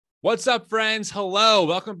What's up, friends? Hello.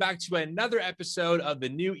 Welcome back to another episode of the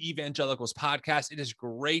New Evangelicals podcast. It is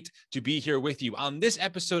great to be here with you. On this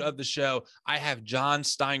episode of the show, I have Jon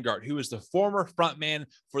Steingard, who is the former frontman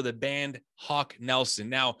for the band Hawk Nelson.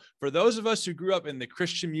 Now, for those of us who grew up in the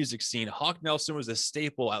Christian music scene, Hawk Nelson was a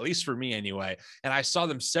staple, at least for me anyway, and I saw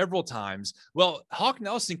them several times. Well, Hawk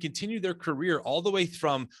Nelson continued their career all the way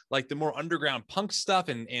from like the more underground punk stuff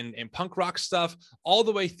and punk rock stuff, all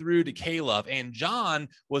the way through to K-Love. And Jon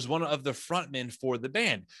was one of the frontmen for the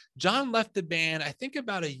band. Jon left the band, I think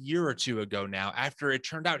about a year or two ago now, after it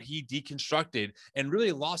turned out he deconstructed and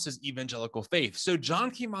really lost his evangelical faith. So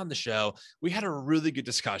Jon came on the show. We had a really good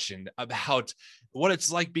discussion about what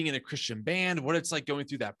it's like being in a Christian band, what it's like going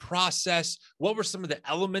through that process, what were some of the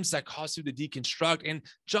elements that caused you to deconstruct. And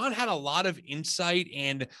Jon had a lot of insight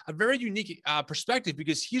and a very unique perspective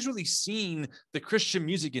because he's really seen the Christian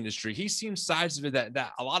music industry. He's seen sides of it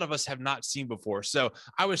that a lot of us have not seen before. So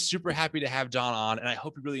I was super happy to have Jon on, and I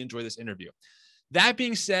hope you really enjoy this interview. That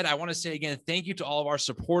being said, I want to say again, thank you to all of our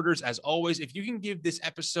supporters. As always, if you can give this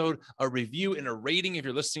episode a review and a rating, if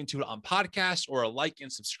you're listening to it on podcast, or a like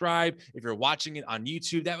and subscribe, if you're watching it on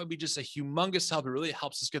YouTube, that would be just a humongous help. It really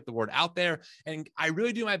helps us get the word out there. And I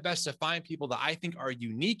really do my best to find people that I think are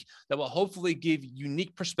unique, that will hopefully give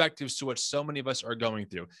unique perspectives to what so many of us are going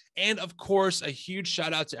through. And of course, a huge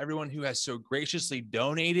shout out to everyone who has so graciously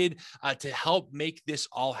donated to help make this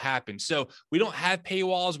all happen. So we don't have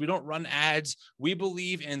paywalls. We don't run ads. We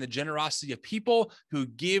believe in the generosity of people who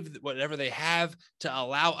give whatever they have to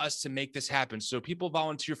allow us to make this happen. So people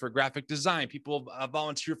volunteer for graphic design, people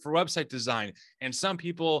volunteer for website design, and some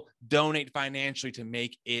people donate financially to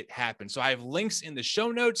make it happen. So I have links in the show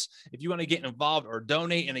notes if you want to get involved or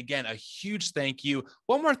donate. And again, a huge thank you.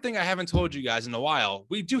 One more thing I haven't told you guys in a while,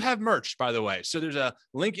 we do have merch, by the way. So there's a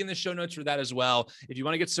link in the show notes for that as well. If you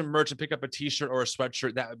want to get some merch and pick up a t-shirt or a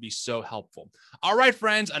sweatshirt, that would be so helpful. All right,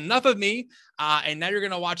 friends, enough of me. And now you're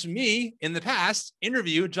going to watch me in the past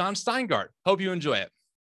interview Jon Steingard. Hope you enjoy it.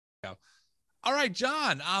 All right,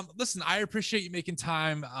 Jon. Listen, I appreciate you making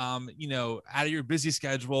time, out of your busy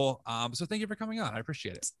schedule. So thank you for coming on. I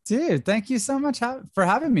appreciate it. Dude, thank you so much for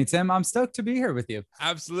having me, Tim. I'm stoked to be here with you.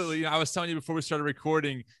 Absolutely. I was telling you before we started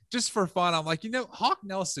recording, just for fun, I'm like, Hawk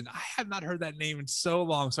Nelson, I have not heard that name in so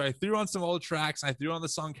long. So I threw on some old tracks. I threw on the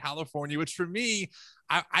song California, which for me,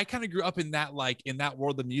 I kind of grew up in that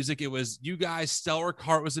world of music. It was you guys. Stellar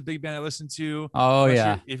Cart was a big band I listened to. Oh,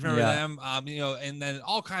 yeah. If you remember them, and then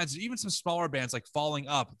all kinds of, even some smaller bands like Falling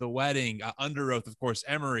Up, The Wedding, Under Oath, of course,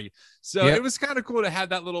 Emery. So It was kind of cool to have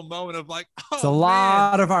that little moment of like, oh, it's a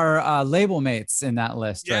lot of our label mates in that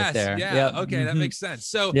list right there. Yeah. Yep. Okay. That makes sense.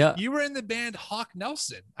 So you were in the band Hawk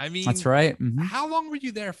Nelson. I mean, that's right. Mm-hmm. How long were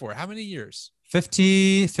you there for? How many years?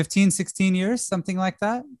 15, 16 years, something like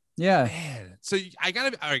that. Yeah. Man. So I'm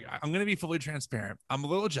going to be fully transparent. I'm a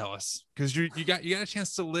little jealous because you got a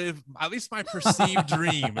chance to live at least my perceived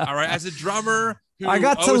dream. All right. As a drummer who I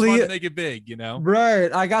got to wanted to make it big,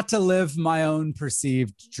 Right. I got to live my own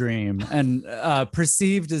perceived dream, and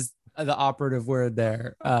perceived is the operative word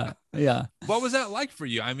there. Yeah. What was that like for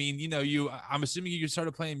you? I mean, I'm assuming you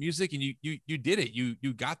started playing music and you did it.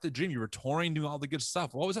 You got the dream. You were touring, doing all the good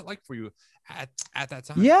stuff. What was it like for you at that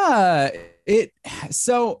time? Yeah. It's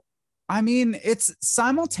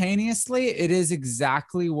simultaneously, it is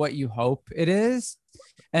exactly what you hope it is.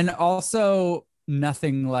 And also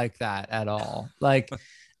nothing like that at all. Like,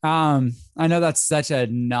 I know that's such a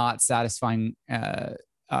not satisfying,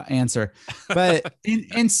 answer, but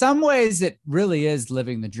in some ways it really is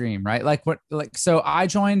living the dream, right? So I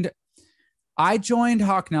joined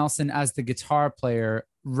Hawk Nelson as the guitar player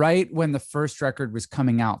right when the first record was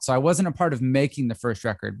coming out. So I wasn't a part of making the first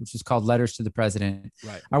record, which is called Letters to the President.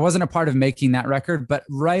 Right. I wasn't a part of making that record, but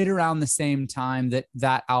right around the same time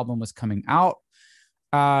that album was coming out,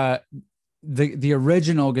 the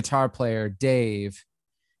original guitar player, Dave,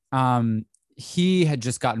 he had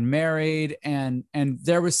just gotten married, and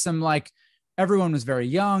there was some, like, everyone was very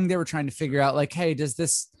young. They were trying to figure out, like, hey,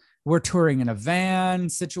 we're touring in a van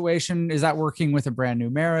situation. Is that working with a brand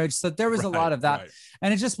new marriage? So there was a lot of that,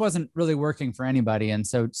 and it just wasn't really working for anybody. And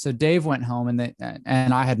so Dave went home,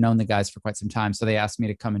 and I had known the guys for quite some time. So they asked me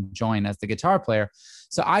to come and join as the guitar player.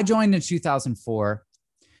 So I joined in 2004,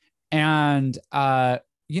 and,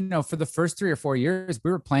 for the first 3 or 4 years,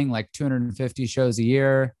 we were playing like 250 shows a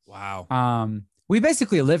year. Wow. We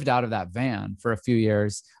basically lived out of that van for a few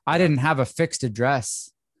years. I didn't have a fixed address.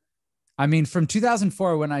 I mean, from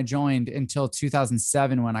 2004 when I joined until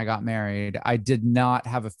 2007 when I got married, I did not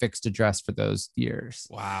have a fixed address for those years.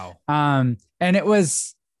 Wow. And it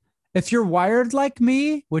was, if you're wired like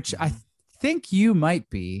me, which I think you might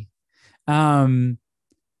be,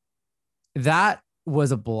 that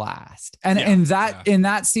was a blast. And in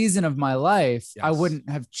that season of my life, I wouldn't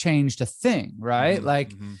have changed a thing, right?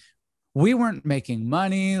 Like we weren't making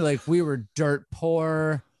money, like we were dirt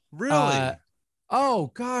poor. Really?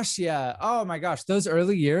 Oh gosh, yeah. Oh my gosh, those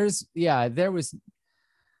early years, yeah, there was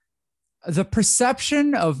the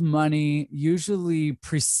perception of money usually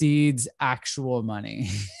precedes actual money.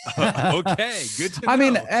 Okay, good to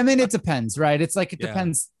know. I mean, it depends, right? It's like, it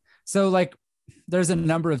depends. So like, there's a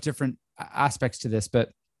number of different aspects to this,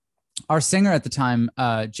 but our singer at the time,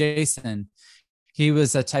 Jason, he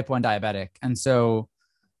was a type 1 diabetic. And so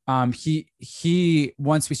he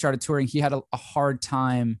once we started touring, he had a hard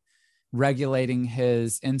time regulating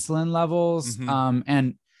his insulin levels.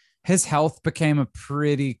 And his health became a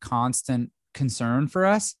pretty constant concern for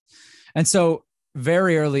us. And so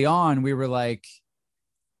very early on, we were like,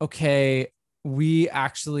 okay, we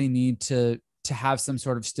actually need to have some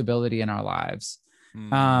sort of stability in our lives.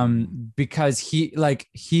 Because he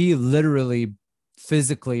literally,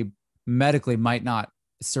 physically, medically might not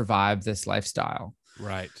survive this lifestyle.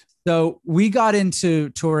 Right. So we got into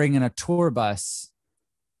touring in a tour bus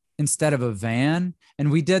instead of a van.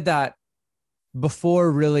 And we did that before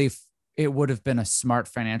really it would have been a smart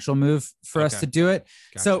financial move for us to do it.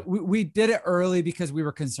 Gotcha. So we did it early because we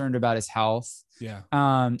were concerned about his health. Yeah.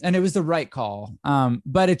 And it was the right call.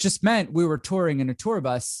 But it just meant we were touring in a tour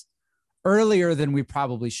bus earlier than we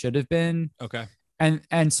probably should have been. Okay.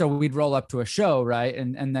 And so we'd roll up to a show, right?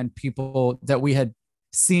 And then people that we had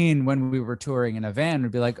seen when we were touring in a van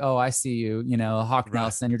would be like, oh, I see you, Hawk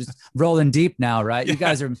Nelson, you're just rolling deep now, right? You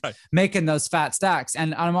guys are making those fat stacks.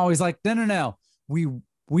 And I'm always like, no.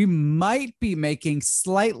 We might be making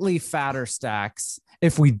slightly fatter stacks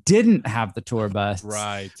if we didn't have the tour bus.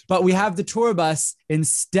 Right. But we have the tour bus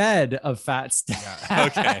instead of fat stacks. Yeah.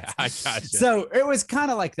 Okay. I got you. So it was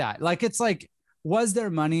kind of like that. Like, it's like, was there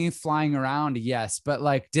money flying around? Yes. But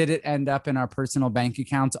like, did it end up in our personal bank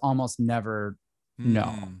accounts? Almost never.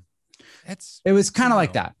 No. It was kind of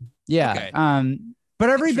like that. Yeah. Okay. But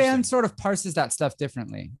every band sort of parses that stuff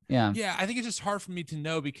differently. Yeah. Yeah. I think it's just hard for me to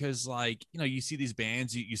know because, like, you see these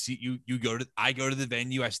bands, I go to the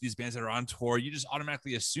venue, I see these bands that are on tour. You just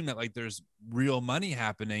automatically assume that like there's real money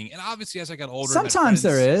happening. And obviously as I got older, sometimes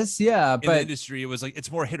there is. Yeah. But in the industry, it was like,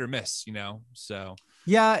 it's more hit or miss, so.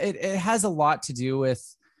 Yeah. It has a lot to do with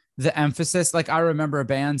the emphasis. Like, I remember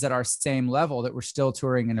bands at our same level that were still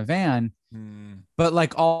touring in a van, but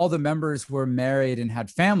like all the members were married and had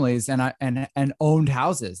families and owned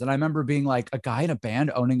houses. And I remember being like, a guy in a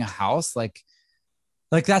band owning a house, like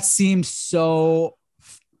that seemed so,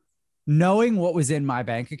 knowing what was in my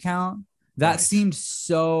bank account, that seemed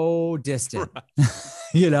so distant,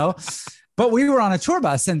 but we were on a tour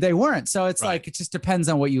bus and they weren't. So it's like, it just depends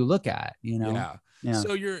on what you look at, Yeah. Yeah.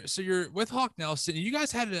 So you're with Hawk Nelson. You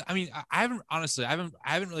guys had I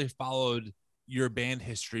haven't really followed your band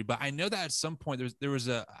history, but I know that at some point there was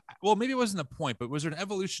maybe it wasn't a point, but was there an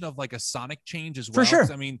evolution of like a sonic change as well? For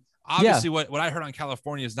sure. I mean, obviously what I heard on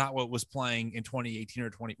California is not what was playing in 2018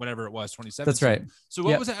 or 2017. That's right. So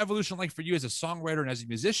what was that evolution like for you as a songwriter and as a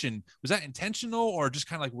musician? Was that intentional or just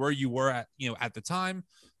kind of like where you were at, at the time?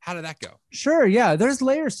 How did that go? Sure. Yeah. There's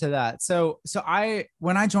layers to that. So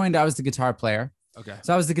when I joined, I was the guitar player. Okay.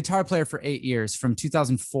 So I was the guitar player for 8 years, from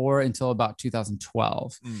 2004 until about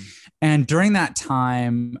 2012. And during that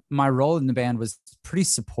time, my role in the band was pretty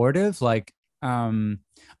supportive. Like, I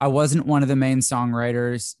wasn't one of the main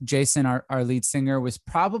songwriters. Jason, our lead singer, was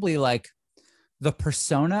probably like the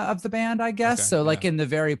persona of the band, I guess. Okay, so like in the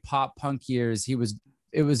very pop punk years, it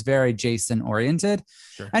was very Jason oriented.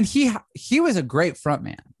 Sure. And he was a great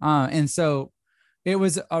frontman. And so it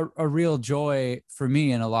was a real joy for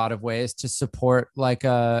me in a lot of ways to support like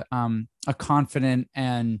a confident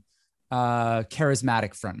and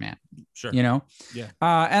charismatic frontman. Sure. Yeah.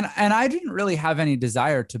 And I didn't really have any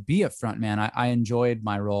desire to be a frontman. I enjoyed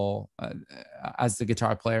my role as the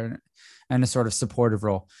guitar player and a sort of supportive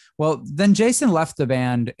role. Well, then Jason left the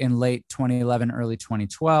band in late 2011, early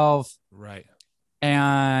 2012. Right.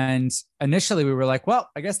 And initially we were like, well,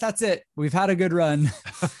 I guess that's it. We've had a good run.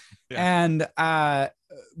 And,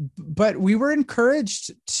 but we were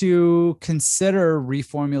encouraged to consider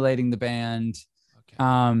reformulating the band,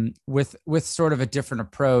 with sort of a different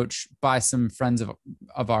approach by some friends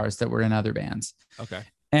of ours that were in other bands. Okay.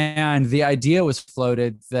 And the idea was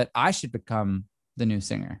floated that I should become the new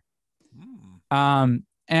singer.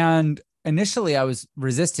 And initially I was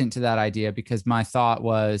resistant to that idea because my thought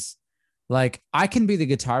was, like, I can be the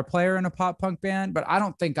guitar player in a pop punk band, but I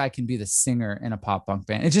don't think I can be the singer in a pop punk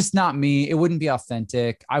band. It's just not me. It wouldn't be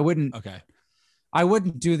authentic. I wouldn't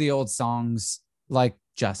do the old songs like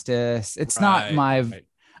justice. It's not my,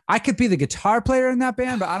 I could be the guitar player in that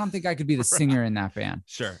band, but I don't think I could be the singer in that band.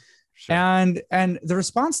 Sure. And the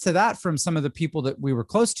response to that from some of the people that we were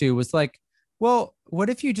close to was like, well, what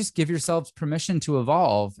if you just give yourselves permission to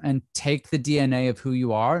evolve and take the DNA of who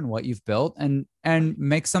you are and what you've built and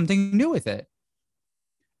make something new with it?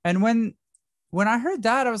 And when I heard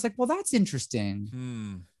that, I was like, well, that's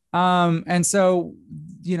interesting. And so,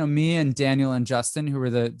 me and Daniel and Justin, who were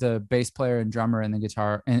the bass player and drummer and the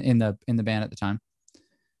guitar in the band at the time,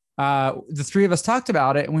 the three of us talked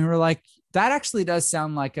about it, and we were like, that actually does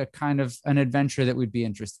sound like a kind of an adventure that we'd be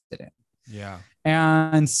interested in. Yeah.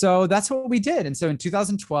 And so that's what we did. And so in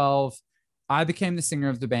 2012, I became the singer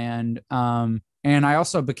of the band. And I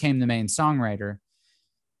also became the main songwriter.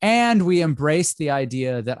 And we embraced the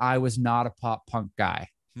idea that I was not a pop punk guy.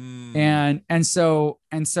 And so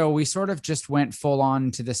we sort of just went full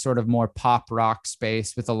on to this sort of more pop rock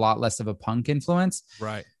space with a lot less of a punk influence.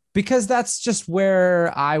 Right. Because that's just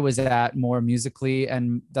where I was at more musically.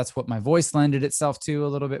 And that's what my voice lended itself to a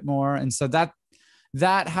little bit more. And so that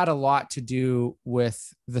had a lot to do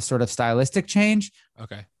with the sort of stylistic change.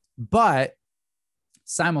 Okay. But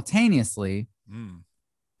simultaneously,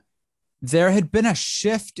 there had been a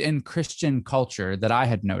shift in Christian culture that I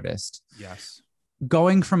had noticed. Yes.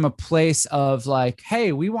 Going from a place of like,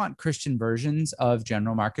 hey, we want Christian versions of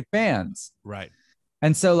general market bands. Right.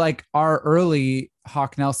 And so like our early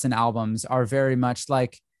Hawk Nelson albums are very much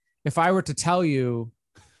like, if I were to tell you,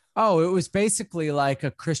 oh, it was basically like a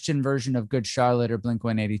Christian version of Good Charlotte or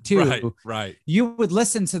Blink-182. Right. You would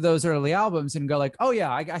listen to those early albums and go like, oh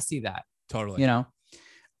yeah, I see that. Totally.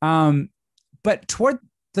 But toward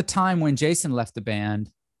the time when Jason left the band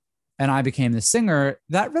and I became the singer,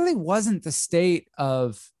 that really wasn't the state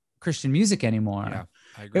of Christian music anymore. Yeah,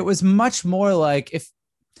 I agree. It was much more like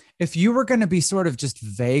if you were going to be sort of just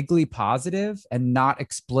vaguely positive and not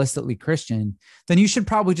explicitly Christian, then you should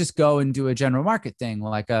probably just go and do a general market thing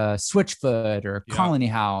like a Switchfoot or Colony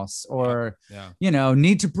House or,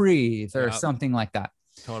 Need to Breathe or something like that.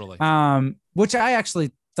 Totally. Which I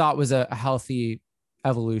actually thought was a healthy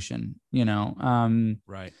evolution,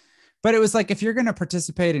 Right. But it was like, if you're going to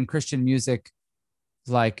participate in Christian music,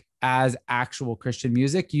 like as actual Christian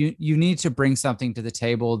music, you need to bring something to the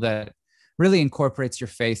table that really incorporates your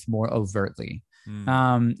faith more overtly.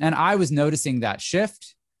 And I was noticing that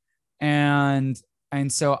shift. And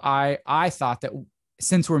so I thought that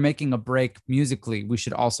since we're making a break musically, we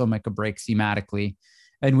should also make a break thematically,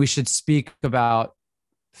 and we should speak about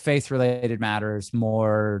faith related matters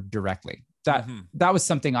more directly. That was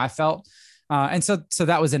something I felt. And so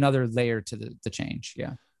that was another layer to the change.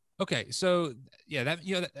 Yeah. Okay. So yeah,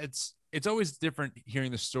 it's always different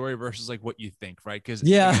hearing the story versus like what you think, right? Because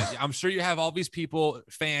I'm sure you have all these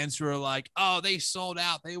fans who are like, oh, they sold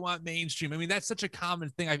out, they want mainstream. I mean, that's such a common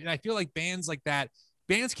thing. I feel like bands like that,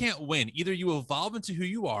 bands can't win. Either you evolve into who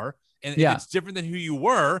you are, and if it's different than who you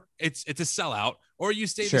were, it's a sellout, or you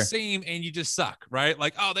stay the same and you just suck, right?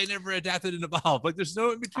 Like, oh, they never adapted and evolved. Like, there's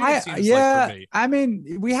no in between. Like for me. I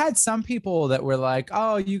mean, we had some people that were like,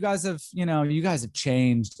 oh, you guys have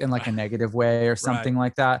changed in like a negative way or something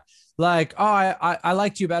like that. Like, oh, I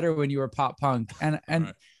liked you better when you were pop punk. And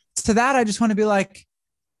to that, I just want to be like,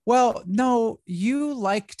 well, no, you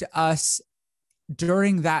liked us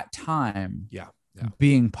during that time. Yeah.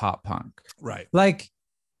 Being pop punk. Right. Like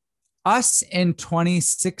us in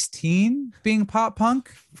 2016 being pop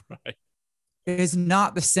punk is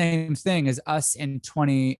not the same thing as us in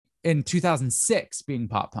 2006 being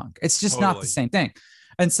pop punk. It's just not the same thing.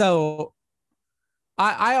 And so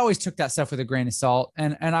I always took that stuff with a grain of salt.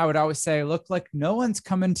 And I would always say, look, like no one's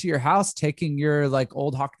coming to your house taking your like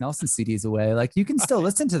old Hawk Nelson CDs away. Like you can still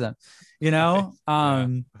listen to them,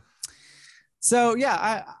 So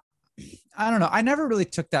yeah, I don't know. I never really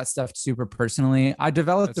took that stuff super personally. I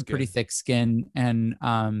developed a pretty thick skin, and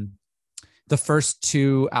the first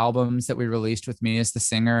two albums that we released with me as the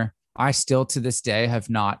singer, I still to this day have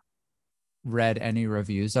not read any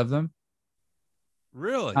reviews of them.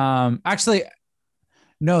 Really? Actually,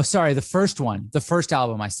 no, sorry. The first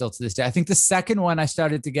album, I still to this day. I think the second one, I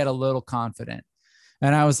started to get a little confident,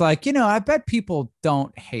 and I was like, I bet people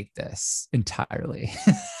don't hate this entirely.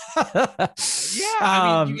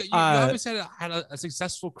 I mean, you obviously had a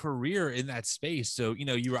successful career in that space, so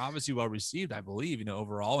you were obviously well received, I believe,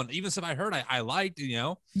 overall, and even stuff I heard, I liked,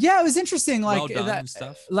 Yeah, it was interesting, like well that and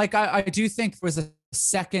stuff. Like I do think there was a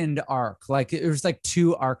second arc, like it was like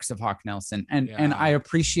two arcs of Hawk Nelson, and I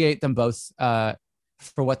appreciate them both for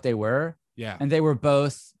what they were. Yeah, and they were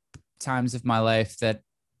both times of my life that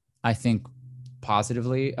I think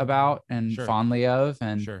positively about and fondly of,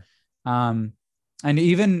 and And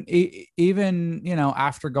even, you know,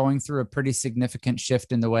 after going through a pretty significant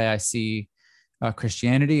shift in the way I see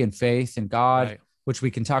Christianity and faith and God, Right. which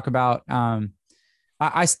we can talk about,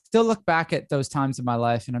 I still look back at those times in my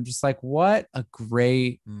life and I'm just like, what a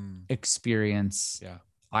great experience Yeah.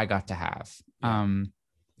 I got to have. Yeah.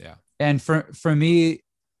 Yeah. And for me,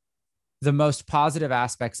 the most positive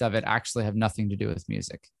aspects of it actually have nothing to do with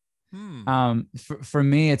music. For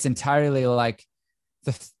me, it's entirely like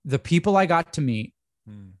the people I got to meet,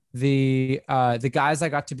 the guys I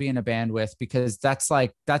got to be in a band with, because that's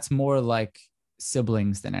more like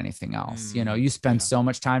siblings than anything else. You know, you spend so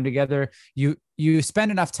much time together. You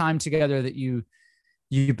spend enough time together that you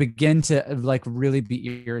begin to like really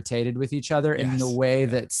be irritated with each other in the way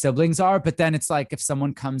that siblings are. But then it's like, if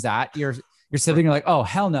someone comes at your sibling, you're like, oh,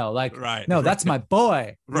 hell no. Like, no, that's my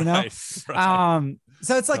boy, you know?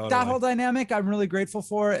 So it's like that whole dynamic I'm really grateful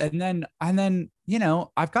for. And then, you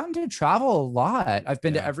know, I've gotten to travel a lot. I've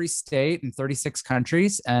been to every state in 36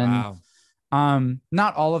 countries. And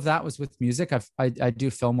not all of that was with music. I do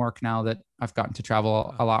film work now that I've gotten to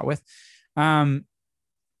travel a lot with.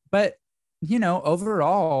 But you know,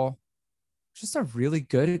 overall, just a really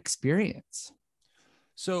good experience.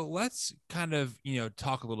 So let's kind of, you know,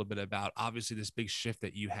 talk a little bit about obviously this big shift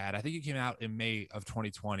that you had. I think you came out in May of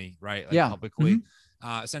 2020, right? Like publicly,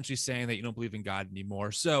 essentially saying that you don't believe in God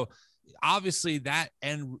anymore. So obviously that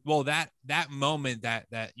moment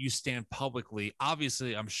that you stand publicly,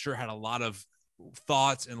 obviously I'm sure had a lot of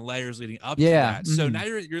thoughts and layers leading up to that. So now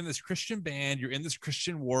you're in this Christian band, you're in this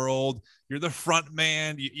Christian world, you're the front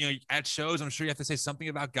man, you know, at shows, I'm sure you have to say something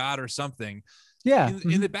about God or something.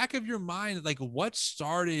 In the back of your mind, like what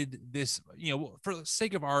started this, you know, for the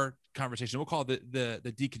sake of our conversation, we'll call it the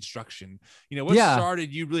deconstruction, you know, what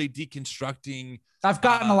started you really deconstructing? I've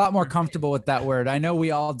gotten a lot more comfortable with that word. I know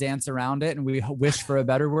we all dance around it and we wish for a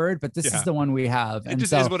better word, but this is the one we have. And it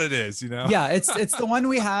just is what it is, you know? Yeah, it's the one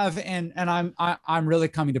we have. And I'm really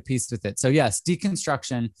coming to peace with it. So yes,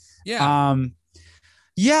 deconstruction.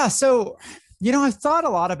 So, you know, I've thought a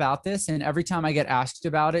lot about this, and every time I get asked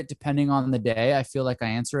about it, depending on the day, I feel like I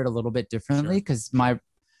answer it a little bit differently because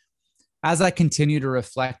as I continue to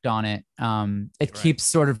reflect on it, it keeps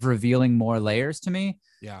sort of revealing more layers to me.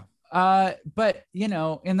 But you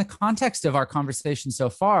know, in the context of our conversation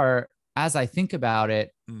so far, as I think about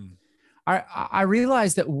it, I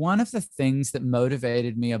realized that one of the things that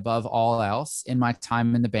motivated me above all else in my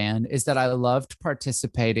time in the band is that I loved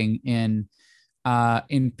participating in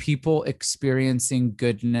people experiencing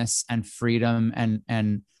goodness and freedom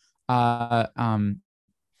and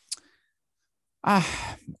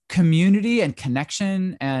community and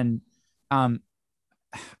connection, and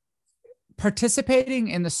participating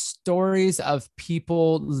in the stories of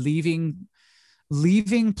people leaving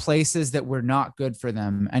places that were not good for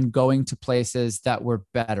them and going to places that were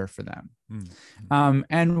better for them.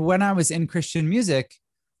 And when I was in Christian music,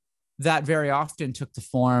 that very often took the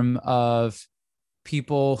form of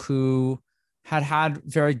people who had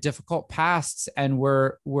very difficult pasts and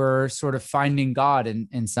were sort of finding God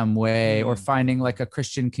in some way, or finding like a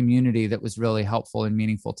Christian community that was really helpful and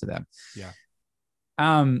meaningful to them.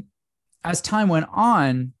 As time went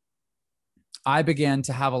on, I began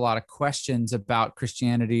to have a lot of questions about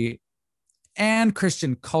Christianity and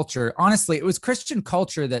Christian culture. Honestly, it was Christian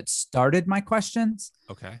culture that started my questions.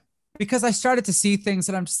 Because I started to see things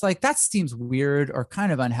that I'm just like, that seems weird or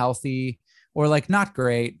kind of unhealthy or like not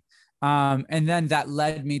great. And then that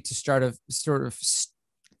led me to sort of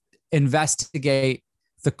investigate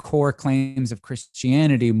the core claims of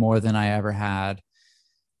Christianity more than I ever had.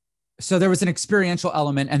 So there was an experiential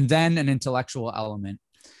element and then an intellectual element.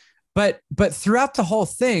 But throughout the whole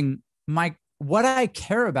thing, what I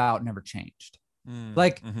care about never changed.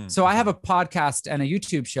 So I have a podcast and a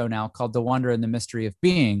YouTube show now called The Wonder and the Mystery of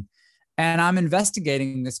Being. And I'm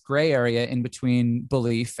investigating this gray area in between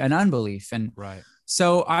belief and unbelief. And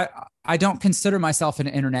so I don't consider myself an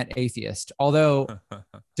internet atheist, although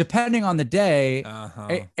depending on the day,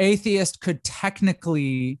 atheist could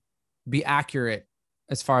technically be accurate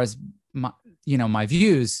as far as my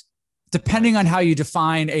views, depending on how you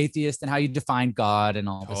define atheist and how you define God and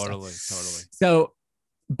all this stuff. Totally. So,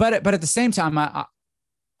 but at the same time,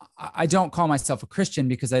 I don't call myself a Christian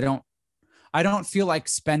because I don't feel like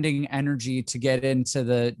spending energy to get into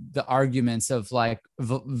the arguments of like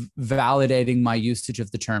validating my usage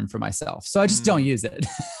of the term for myself. So I just don't use it.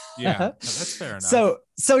 That's fair enough.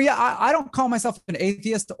 So yeah, I don't call myself an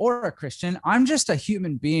atheist or a Christian. I'm just a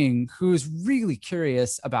human being who's really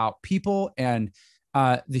curious about people and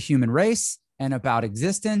the human race and about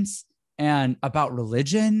existence and about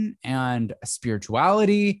religion and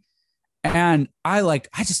spirituality. And I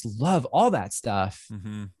just love all that stuff.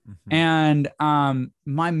 Mm-hmm. Mm-hmm. And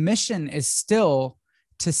my mission is still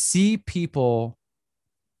to see people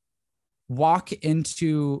walk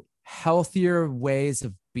into healthier ways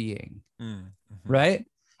of being. Mm-hmm. Right.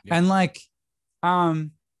 Yeah. And like,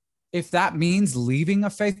 if that means leaving a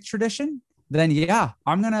faith tradition, then yeah,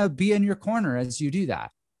 I'm going to be in your corner as you do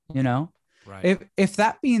that, you know? Right. If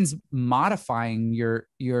that means modifying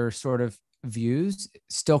your sort of views,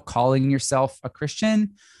 still calling yourself a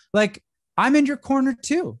Christian, like I'm in your corner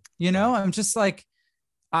too, you know? I'm just like,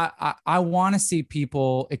 I want to see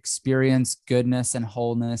people experience goodness and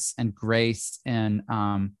wholeness and grace and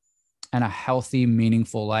a healthy,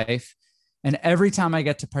 meaningful life. And every time I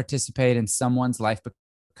get to participate in someone's life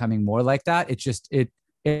becoming more like that,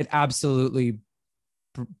 it absolutely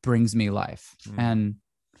brings me life. And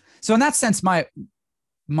so in that sense, my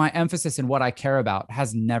emphasis in what I care about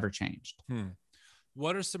has never changed.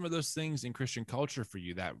 What are some of those things in Christian culture for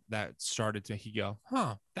you that started to make you go,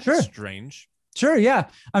 huh, Sure. strange? Sure. Yeah.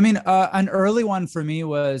 I mean, an early one for me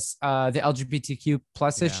was the LGBTQ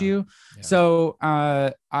plus issue. Yeah. So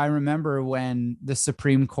I remember when the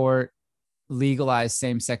Supreme Court legalized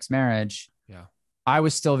same-sex marriage. Yeah. I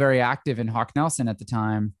was still very active in Hawk Nelson at the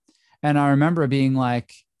time. And I remember being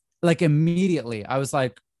like immediately, I was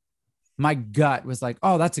like, my gut was like,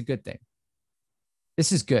 oh, that's a good thing.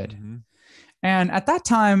 This is good. Mm-hmm. And at that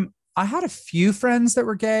time, I had a few friends that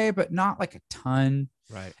were gay, but not like a ton.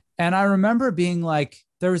 Right. And I remember being like,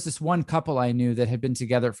 there was this one couple I knew that had been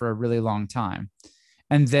together for a really long time.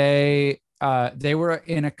 And they were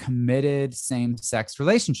in a committed same-sex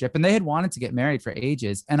relationship, and they had wanted to get married for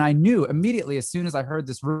ages. And I knew immediately, as soon as I heard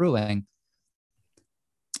this ruling,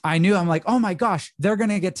 I'm like, oh my gosh, they're going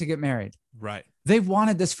to get married. Right. They've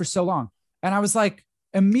wanted this for so long. And I was like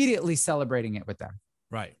immediately celebrating it with them.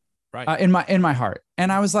 Right. Right. In my heart.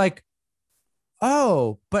 And I was like,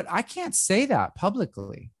 oh, but I can't say that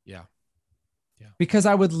publicly. Yeah. Yeah. Because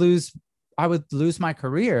I would lose my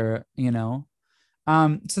career, you know?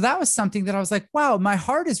 So that was something that I was like, wow, my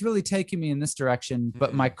heart is really taking me in this direction,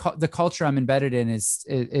 but the culture I'm embedded in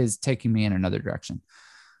is taking me in another direction.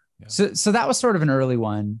 Yeah. So that was sort of an early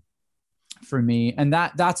one for me. And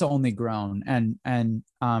that's only grown. And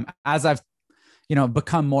as I've, you know,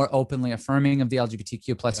 become more openly affirming of the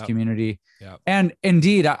LGBTQ plus community. Yep. And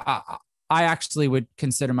indeed, I actually would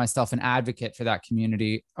consider myself an advocate for that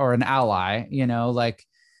community or an ally, you know, like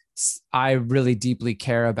I really deeply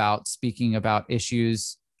care about speaking about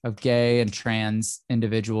issues of gay and trans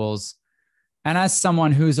individuals. And as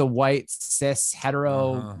someone who's a white, cis,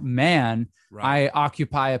 hetero man, I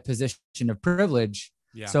occupy a position of privilege.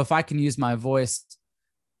 Yeah. So if I can use my voice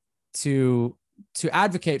to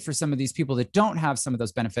advocate for some of these people that don't have some of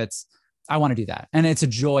those benefits, I want to do that. And it's a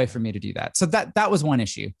joy for me to do that. So that was one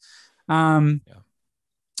issue.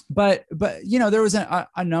 But you know, there was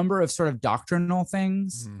a number of sort of doctrinal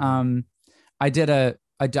things. I did a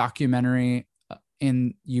documentary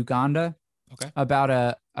in Uganda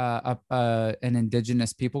about an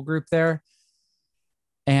indigenous people group there.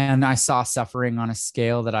 And I saw suffering on a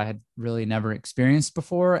scale that I had really never experienced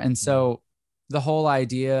before. And so the whole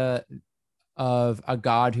idea of a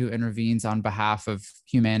God who intervenes on behalf of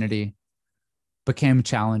humanity became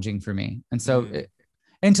challenging for me. And so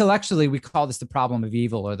intellectually, we call this the problem of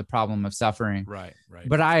evil or the problem of suffering. Right.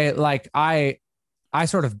 But I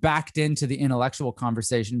sort of backed into the intellectual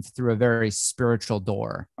conversation through a very spiritual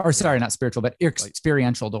door, or sorry, not spiritual, but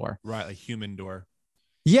experiential door. Right. Like human door.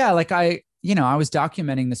 Yeah. Like I was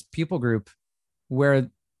documenting this people group where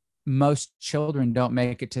most children don't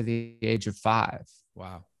make it to the age of 5.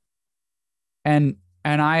 Wow. And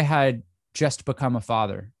I had just become a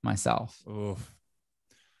father myself. Oof.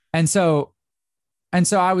 And so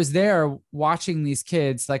I was there watching these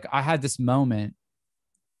kids. Like I had this moment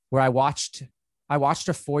where I watched a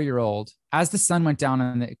 4-year-old as the sun went down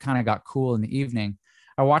and it kind of got cool in the evening.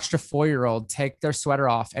 I watched a 4-year-old take their sweater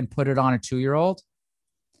off and put it on a 2-year-old.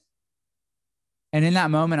 And in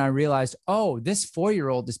that moment, I realized, oh, this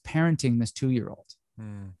 4-year-old is parenting this 2-year-old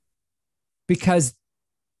because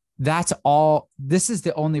this is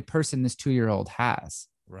the only person this 2-year-old has.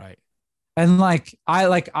 Right. And I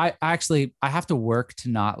have to work to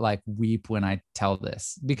not like weep when I tell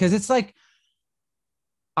this, because it's like,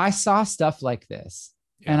 I saw stuff like this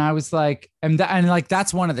and I was like, and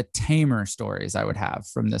that's one of the tamer stories I would have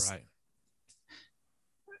from this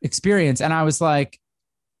experience. And I was like,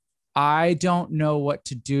 I don't know what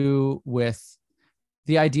to do with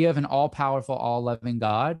the idea of an all-powerful, all-loving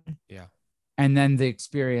God. Yeah. And then the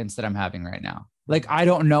experience that I'm having right now. Like, I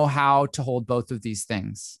don't know how to hold both of these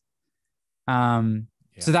things.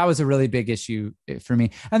 Yeah. So that was a really big issue for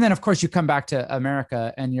me. And then of course you come back to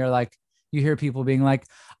America and you're like, you hear people being like,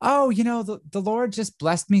 oh, the Lord just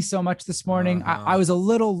blessed me so much this morning. I was a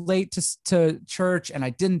little late to church and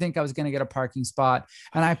I didn't think I was going to get a parking spot.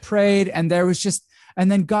 And I prayed and and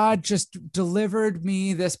then God just delivered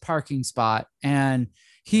me this parking spot. And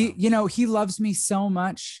he loves me so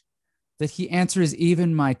much that he answers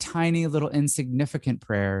even my tiny little insignificant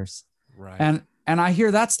prayers. Right. And I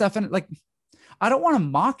hear that stuff and like, I don't want to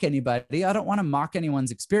mock anybody. I don't want to mock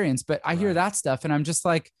anyone's experience, but I hear that stuff and I'm just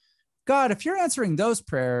like, God, if you're answering those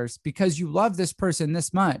prayers because you love this person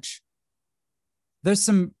this much, there's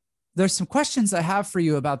some questions I have for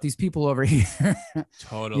you about these people over here.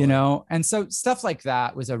 Totally. And so stuff like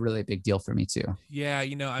that was a really big deal for me too. Yeah.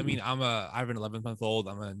 I mean, I have an 11-month-old.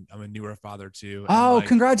 I'm a newer father too. Oh, like,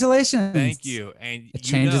 congratulations. Thank you. And it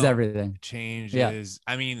changes everything. It changes.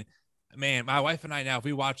 Yeah. I mean, man, my wife and I now, if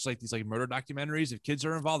we watch like these like murder documentaries, if kids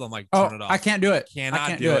are involved, I'm like, turn it off. I can't do it.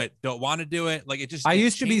 Cannot do it. Don't want to do it. Like it just. I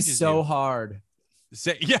used to be so hard.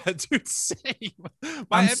 Yeah, dude, same.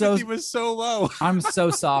 My empathy was so low. I'm so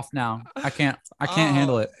soft now. I can't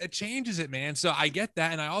handle it. It changes it, man. So I get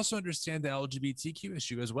that, and I also understand the LGBTQ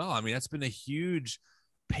issue as well. I mean, that's been a huge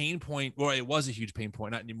pain point, or it was a huge pain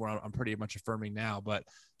point, not anymore. I'm pretty much affirming now, but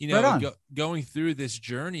going through this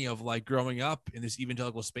journey of like growing up in this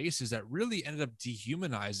evangelical spaces that really ended up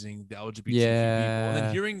dehumanizing the LGBTQ people, and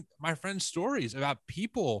then hearing my friends' stories about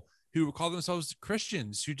people who call themselves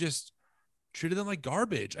Christians who just treated them like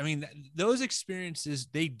garbage. I mean, those experiences,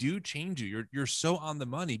 they do change you. You're so on the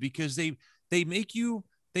money because they make you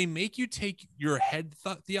take your head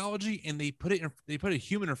theology and they put a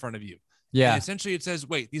human in front of you. Yeah. And essentially it says,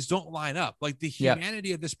 wait, these don't line up. Like the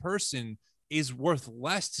humanity of this person is worth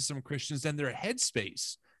less to some Christians than their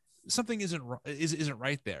headspace. Something isn't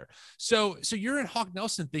right there. So you're in Hawk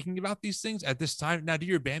Nelson thinking about these things at this time. Now, do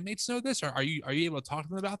your bandmates know this, or are you able to talk to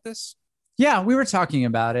them about this? Yeah, we were talking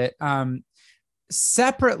about it.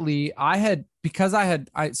 Separately, I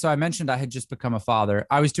mentioned I had just become a father.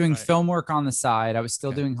 I was doing film work on the side. I was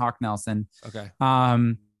still doing Hawk Nelson. Okay.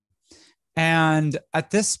 And at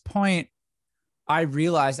this point, I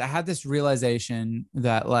had this realization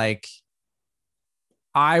that like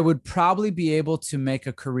I would probably be able to make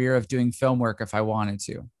a career of doing film work if I wanted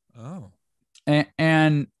to. Oh.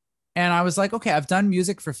 And I was like, okay, I've done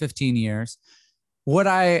music for 15 years. Would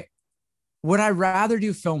I rather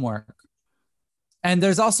do film work? And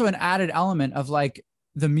there's also an added element of like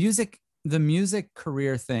the music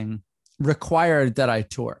career thing required that I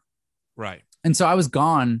tour. Right. And so I was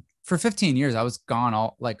gone for 15 years. I was gone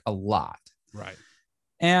a lot. Right.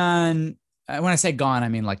 And when I say gone, I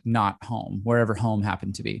mean like not home, wherever home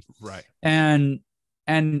happened to be. Right. And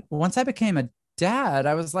once I became a dad,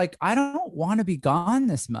 I was like, I don't want to be gone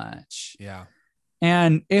this much. Yeah.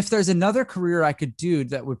 And if there's another career I could do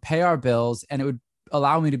that would pay our bills and it would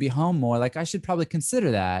allow me to be home more, like I should probably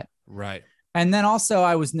consider that. Right. And then also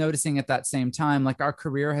I was noticing at that same time, like our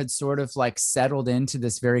career had sort of like settled into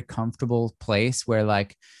this very comfortable place where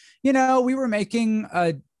like, we were making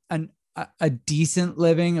a decent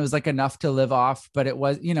living. It was like enough to live off, but it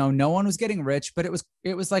was, no one was getting rich, but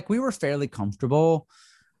it was like we were fairly comfortable,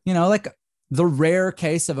 like the rare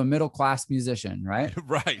case of a middle-class musician, right?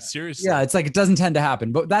 Right. Seriously. Yeah. It's like, it doesn't tend to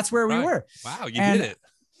happen, but that's where we were. Wow. You did it.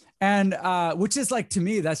 And which is like, to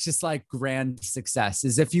me, that's just like grand success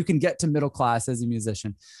is if you can get to middle-class as a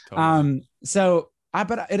musician. Totally.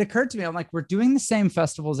 But it occurred to me, I'm like, we're doing the same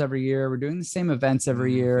festivals every year. We're doing the same events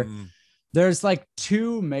every year. There's like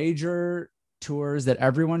two major tours that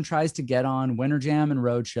everyone tries to get on, Winter Jam and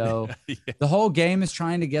Roadshow. Yeah. The whole game is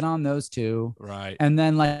trying to get on those two. Right. And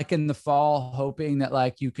then like in the fall, hoping that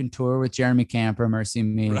like you can tour with Jeremy Camp or Mercy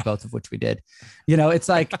Me, both of which we did. It's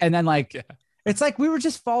like, and then like, it's like we were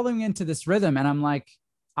just falling into this rhythm. And I'm like,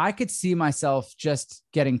 I could see myself just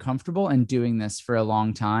getting comfortable and doing this for a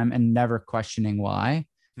long time and never questioning why.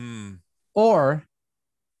 Or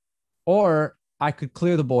I could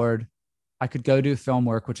clear the board. I could go do film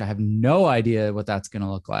work, which I have no idea what that's going to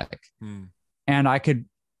look like. And I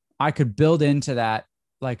could build into that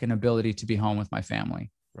like an ability to be home with my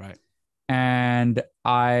family. Right. And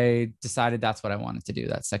I decided that's what I wanted to do,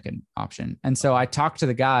 that second option. And so I talked to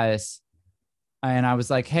the guys and I was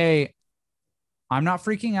like, hey, I'm not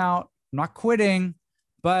freaking out. I'm not quitting,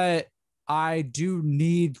 but I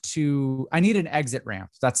need an exit ramp.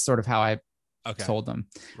 That's sort of how I told them.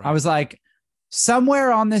 Right. I was like,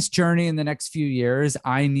 somewhere on this journey in the next few years,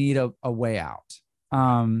 I need a way out.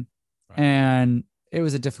 And it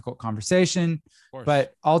was a difficult conversation,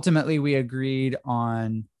 but ultimately we agreed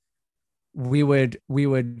on we would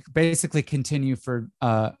basically continue for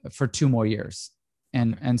 2 more years.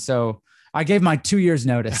 And so I gave my 2 years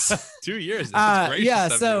notice. 2 years. That's gracious yeah.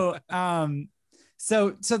 of So,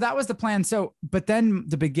 you. so that was the plan. So, but then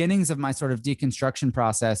the beginnings of my sort of deconstruction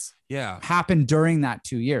process happened during that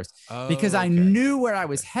 2 years, because I knew where I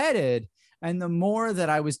was headed. And the more that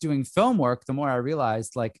I was doing film work, the more I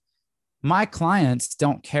realized, like, my clients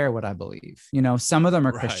don't care what I believe. You know, some of them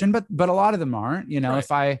are Christian, but a lot of them aren't. You know,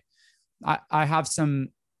 if I have some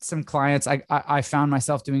clients, I found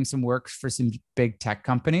myself doing some work for some big tech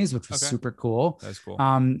companies, which was super cool. That's cool.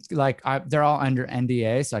 Like they're all under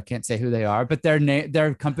NDA, so I can't say who they are, but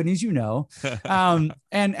they're companies, you know. And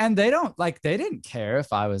they didn't care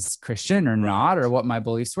if I was Christian or not, or what my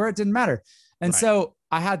beliefs were. It didn't matter. And so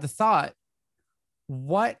I had the thought,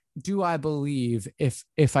 what do I believe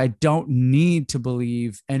if I don't need to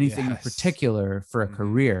believe anything in particular for a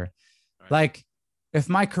career? Like, if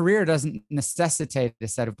my career doesn't necessitate a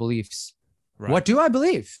set of beliefs, what do I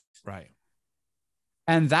believe? Right.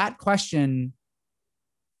 And that question,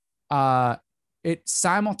 it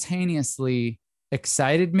simultaneously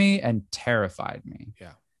excited me and terrified me.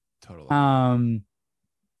 Yeah, totally.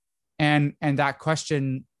 And that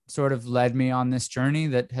question sort of led me on this journey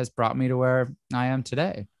that has brought me to where I am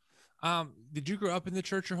today. Did you grow up in the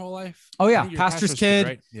church your whole life? Oh yeah. Pastor's kid.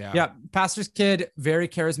 Right? Yeah. Pastor's kid, very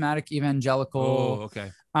charismatic evangelical. Oh,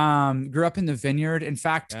 okay. Grew up in the Vineyard. In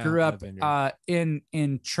fact, grew up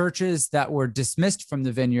in churches that were dismissed from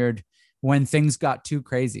the Vineyard when things got too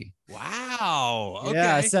crazy. Wow. Okay.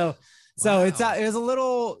 Yeah. So it was a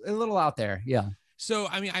little out there. Yeah. So,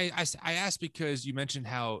 I mean, I asked because you mentioned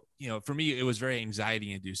how, you know, for me, it was very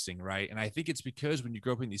anxiety inducing, right? And I think it's because when you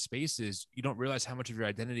grow up in these spaces, you don't realize how much of your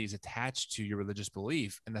identity is attached to your religious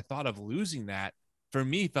belief. And the thought of losing that, for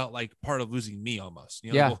me, felt like part of losing me almost.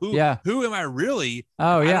 You know, who am I really?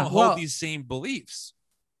 I don't hold these same beliefs.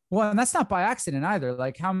 Well, and that's not by accident either.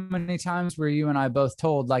 Like, how many times were you and I both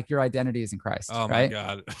told, like, your identity is in Christ? Oh, right? My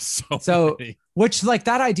God. So which, like,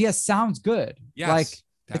 that idea sounds good. Yes. Like,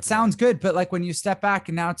 Definitely. It sounds good, but like when you step back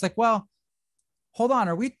and now it's like, well, hold on.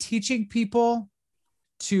 Are we teaching people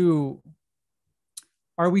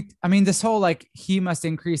I mean, this whole, like, he must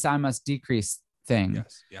increase, I must decrease thing.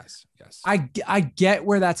 Yes. I get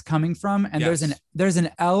where that's coming from. And there's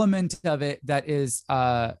an element of it that is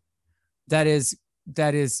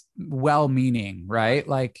well-meaning, right?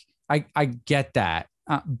 Like I get that.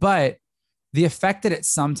 But the effect that it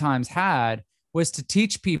sometimes had was to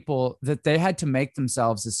teach people that they had to make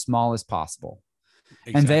themselves as small as possible.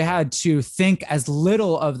 Exactly. And they had to think as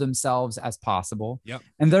little of themselves as possible. Yep.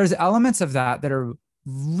 And there's elements of that are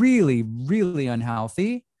really, really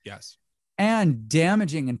unhealthy. Yes. And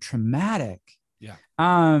damaging and traumatic. Yeah.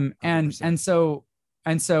 And so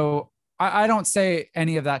I don't say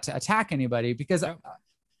any of that to attack anybody, because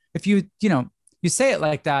if you say it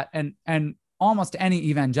like that, and almost any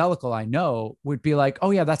evangelical I know would be like,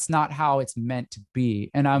 oh yeah, that's not how it's meant to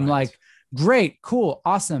be. And I'm like, great, cool,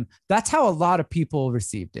 awesome. That's how a lot of people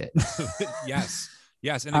received it. Yes.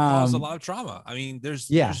 And it caused a lot of trauma. I mean, there's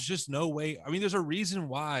just no way. I mean, there's a reason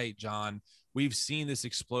why, John, we've seen this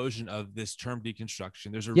explosion of this term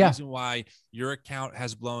deconstruction. There's a reason why your account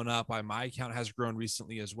has blown up, why my account has grown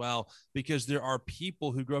recently as well, because there are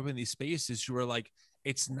people who grew up in these spaces who are like,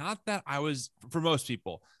 it's not that for most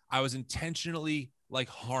people, I was intentionally, like,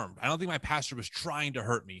 harmed. I don't think my pastor was trying to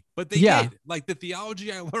hurt me, but they did. Like, the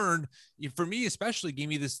theology I learned, for me especially, gave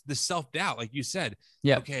me this self-doubt. Like you said,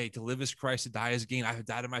 okay, to live as Christ, to die as gain. I have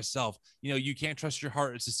died to myself. You know, you can't trust your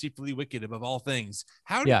heart. It's deceitfully wicked above all things.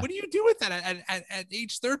 What do you do with that at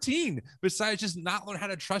age 13, besides just not learn how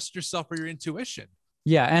to trust yourself or your intuition?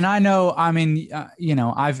 Yeah. And I know, I mean,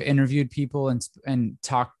 I've interviewed people and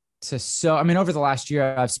talked to, over the last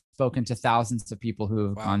year, I've spoken to thousands of people who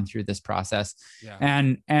have gone through this process.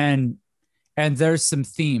 Yeah. And there's some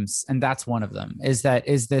themes, and that's one of them, is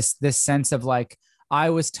this sense of, like,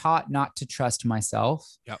 I was taught not to trust myself,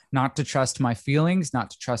 not to trust my feelings,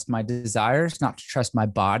 not to trust my desires, not to trust my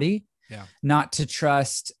body, not to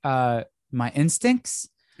trust my instincts.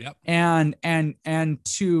 Yep. And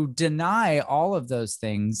to deny all of those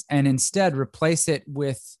things and instead replace it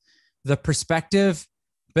with the perspective,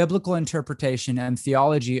 biblical interpretation, and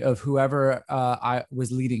theology of whoever I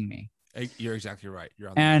was leading me. You're exactly right.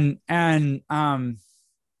 You're on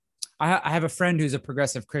I have a friend who's a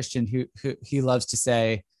progressive Christian who he loves to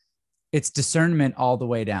say, it's discernment all the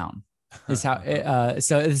way down. Is how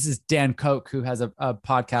so this is Dan Koch, who has a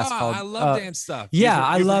podcast called I love Dan's stuff.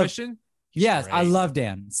 I love permission? Yes, great. I love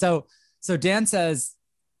Dan. So Dan says,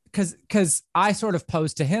 because I sort of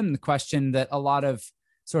posed to him the question that a lot of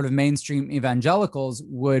sort of mainstream evangelicals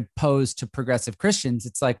would pose to progressive Christians.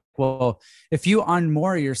 It's like, well, if you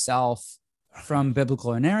unmoor yourself from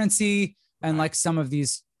biblical inerrancy and like some of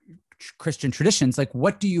these Christian traditions. Like,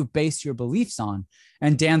 what do you base your beliefs on?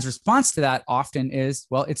 And Dan's response to that often is,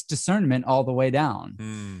 well, it's discernment all the way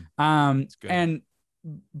down.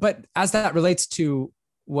 But as that relates to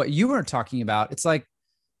what you were talking about, it's like,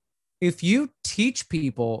 if you teach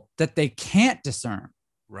people that they can't discern,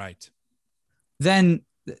 right, then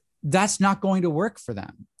that's not going to work for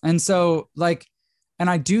them. And so like, and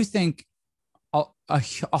I do think a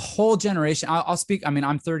whole generation, I'll speak, I mean,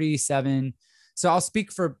 I'm 37, so I'll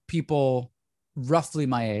speak for people roughly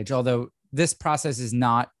my age, although this process is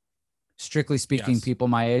not strictly speaking people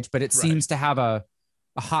my age, but it seems to have a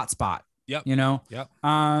hot spot, you know?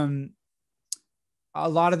 A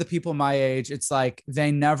lot of the people my age, it's like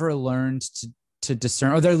they never learned to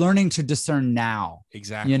discern, or they're learning to discern now.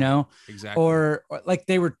 Exactly. You know? Exactly. Or like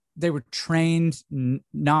they were trained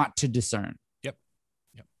not to discern. Yep.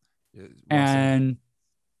 And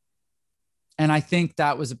I think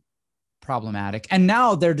that was problematic. And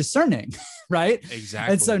now they're discerning, right?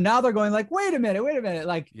 Exactly. And so now they're going like, wait a minute.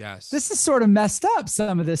 Like, this is sort of messed up,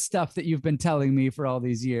 some of this stuff that you've been telling me for all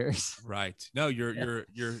these years. Right. No, you're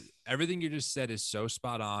everything you just said is so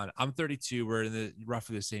spot on. I'm 32. We're in the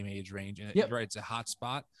roughly the same age range. And right, it's a hot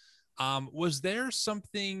spot. Was there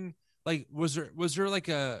something like, was there like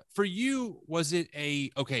for you, was it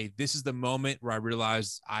okay, this is the moment where I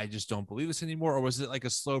realized I just don't believe this anymore? Or was it like a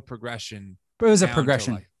slow progression? It was a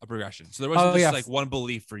progression. So there wasn't just like one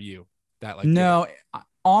belief for you that like, no,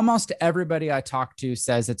 almost everybody I talk to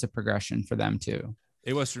says it's a progression for them too.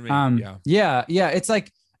 It was for me. Yeah. It's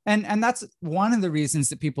like, and that's one of the reasons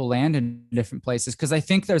that people land in different places. Cause I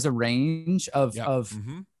think there's a range of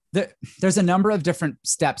there's a number of different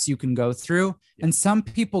steps you can go through, and some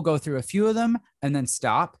people go through a few of them and then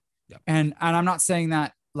stop. And I'm not saying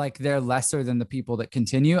that like they're lesser than the people that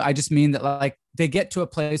continue. I just mean that like they get to a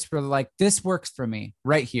place where like, this works for me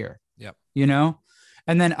right here. You know,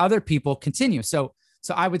 and then other people continue. So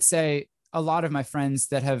I would say a lot of my friends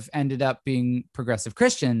that have ended up being progressive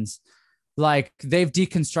Christians, like they've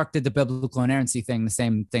deconstructed the biblical inerrancy thing,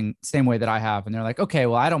 the same way that I have. And they're like, okay,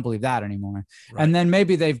 well, I don't believe that anymore. Right. And then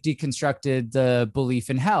maybe they've deconstructed the belief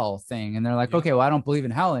in hell thing. And they're like, okay, well, I don't believe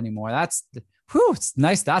in hell anymore. It's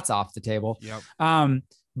nice. That's off the table.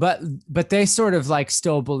 But they sort of like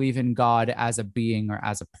still believe in God as a being or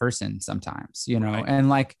as a person sometimes, you know, and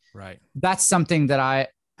like, that's something that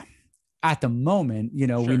at the moment, you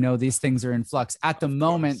know, we know these things are in flux at the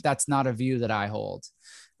moment. That's not a view that I hold.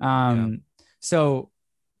 So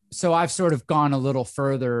I've sort of gone a little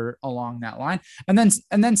further along that line. And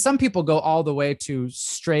then some people go all the way to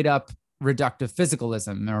straight up reductive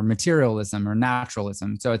physicalism or materialism or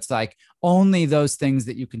naturalism. So it's like only those things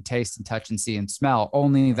that you can taste and touch and see and smell,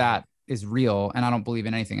 only that is real. And I don't believe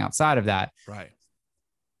in anything outside of that. Right.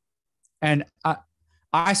 And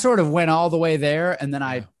I sort of went all the way there, and then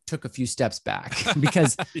I took a few steps back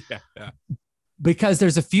because, because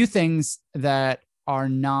there's a few things that are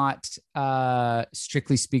not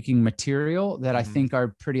strictly speaking material that I think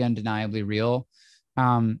are pretty undeniably real.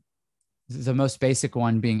 The most basic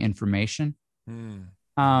one being information.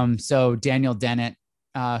 So Daniel Dennett,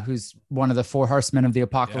 who's one of the 4 horsemen of the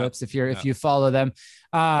apocalypse, if you follow them,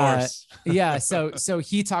 so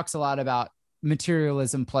he talks a lot about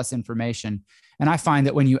materialism plus information. And I find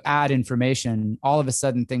that when you add information, all of a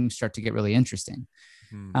sudden things start to get really interesting.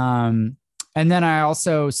 And then I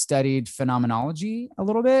also studied phenomenology a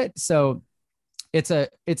little bit. So it's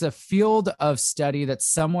a field of study that's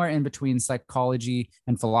somewhere in between psychology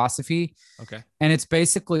and philosophy. Okay. And it's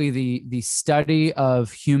basically the study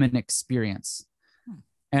of human experience.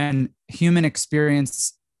 And human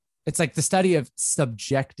experience, it's like the study of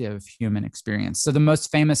subjective human experience. So the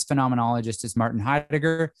most famous phenomenologist is Martin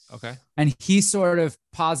Heidegger. Okay. And he sort of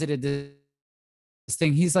posited this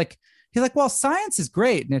thing. He's like, well, science is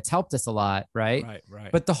great and it's helped us a lot, right?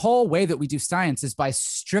 Right. But the whole way that we do science is by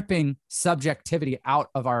stripping subjectivity out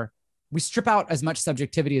of we strip out as much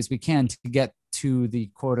subjectivity as we can to get to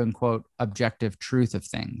the quote unquote objective truth of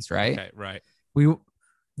things, right? Okay, right.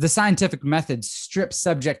 The scientific method strips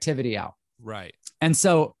subjectivity out. Right. And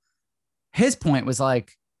so his point was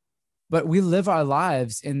like, but we live our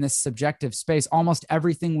lives in this subjective space. Almost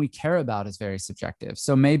everything we care about is very subjective.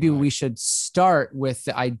 So maybe we should start with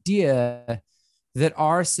the idea that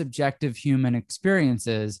our subjective human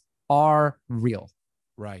experiences are real.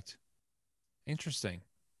 Right. Interesting.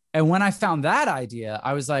 And when I found that idea,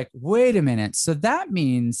 I was like, wait a minute. So that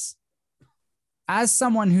means as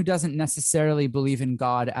someone who doesn't necessarily believe in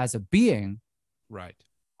God as a being, right,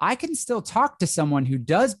 I can still talk to someone who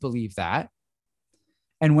does believe that.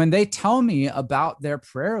 And when they tell me about their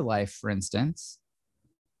prayer life, for instance,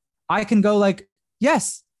 I can go like,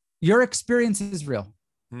 yes, your experience is real.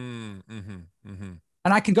 And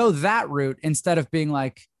I can go that route instead of being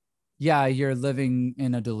like, yeah, you're living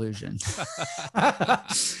in a delusion.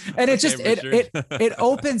 And it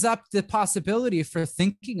opens up the possibility for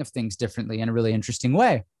thinking of things differently in a really interesting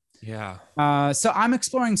way. Yeah. So I'm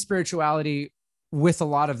exploring spirituality with a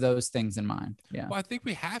lot of those things in mind. Yeah. Well, I think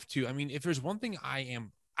we have to. I mean, if there's one thing I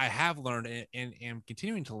have learned and am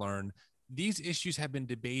continuing to learn, these issues have been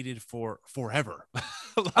debated for forever.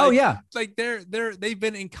 Like they've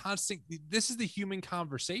been in constant. This is the human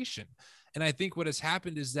conversation. And I think what has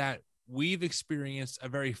happened is that we've experienced a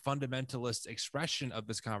very fundamentalist expression of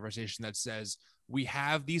this conversation that says we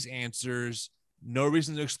have these answers, no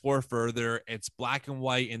reason to explore further. It's black and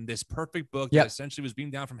white in this perfect book that essentially was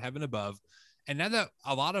beamed down from heaven above. And now that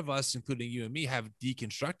a lot of us, including you and me, have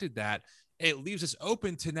deconstructed that, it leaves us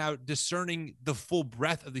open to now discerning the full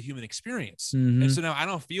breadth of the human experience. And so now I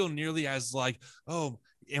don't feel nearly as like, oh,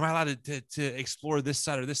 am I allowed to explore this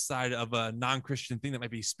side or this side of a non-Christian thing that might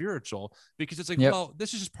be spiritual? Because it's like, well,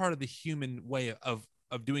 this is just part of the human way of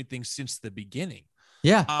doing things since the beginning.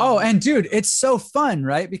 Yeah. And dude, it's so fun,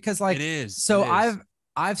 right? Because like, it is. So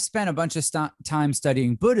I've spent a bunch of time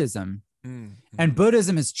studying Buddhism, and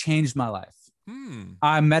Buddhism has changed my life.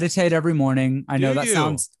 I meditate every morning. I know that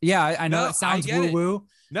sounds, I know that sounds woo-woo.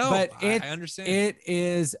 No, but I understand. It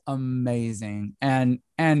is amazing. And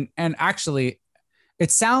actually it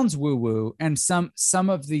sounds woo-woo, and some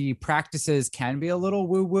of the practices can be a little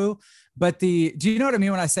woo-woo, but do you know what I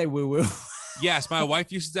mean when I say woo-woo? Yes, my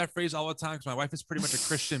wife uses that phrase all the time because my wife is pretty much a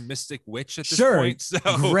Christian mystic witch at this point. So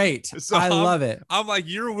great. So I love it. I'm like,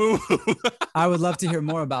 you're woo-woo. I would love to hear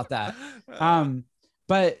more about that.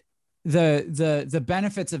 But the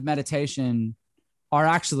benefits of meditation are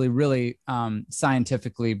actually really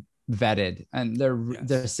scientifically vetted, and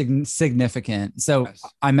they're significant. So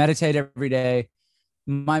I meditate every day.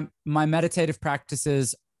 My meditative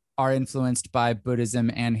practices are influenced by Buddhism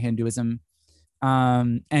and Hinduism,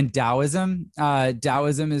 and Taoism.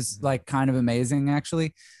 Taoism is like kind of amazing,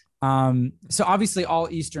 actually. So obviously all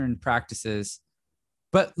Eastern practices,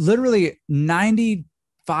 but literally 95%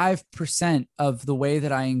 of the way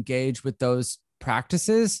that I engage with those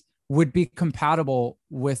practices would be compatible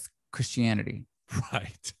with Christianity.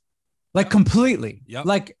 Right. Like completely. Yep.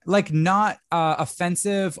 Like not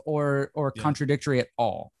offensive or contradictory at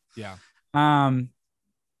all. Yeah.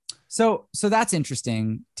 So that's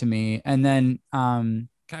interesting to me. And then can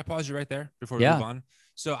I pause you right there before we move on?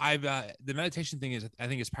 So the meditation thing I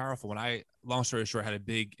think is powerful. When I, long story short, had a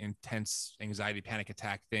big, intense anxiety, panic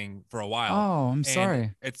attack thing for a while. Oh, I'm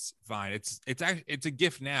sorry. It's fine. It's a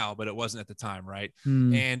gift now, but it wasn't at the time. Right.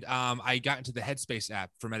 And I got into the Headspace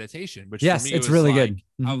app for meditation, which for me, it's really like, good.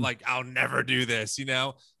 I'm like, I'll never do this,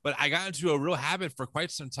 but I got into a real habit for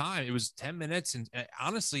quite some time. It was 10 minutes. And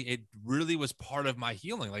honestly, it really was part of my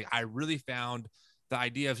healing. Like I really found the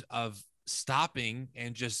idea of stopping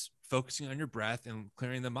and just focusing on your breath and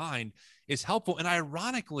clearing the mind is helpful. And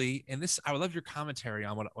ironically, and this, I would love your commentary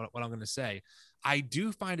on what I'm going to say. I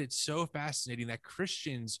do find it so fascinating that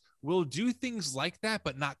Christians will do things like that,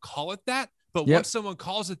 but not call it that. But once someone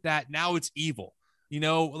calls it that, now it's evil.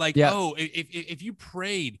 Oh, if you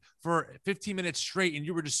prayed for 15 minutes straight and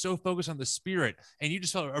you were just so focused on the Spirit and you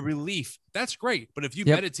just felt a relief, that's great. But if you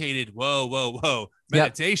meditated, whoa,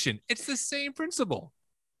 meditation, it's the same principle.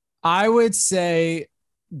 I would say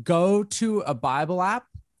go to a Bible app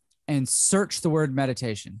and search the word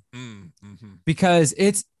meditation, because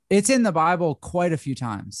it's in the Bible quite a few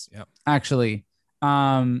times, actually.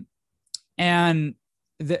 And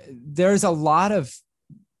there's a lot of,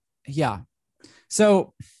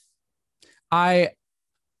 So I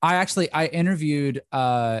interviewed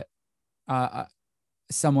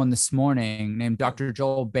someone this morning named Dr.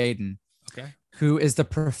 Joel Baden, who is the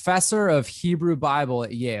professor of Hebrew Bible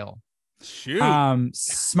at Yale. Shoot.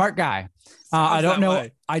 Smart guy. I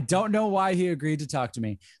don't know why he agreed to talk to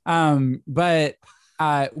me. But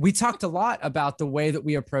we talked a lot about the way that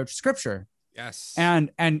we approach scripture. Yes.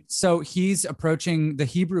 And so he's approaching the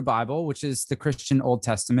Hebrew Bible, which is the Christian Old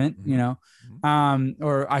Testament,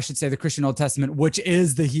 or I should say the Christian Old Testament, which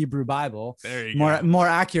is the Hebrew Bible. There you go. More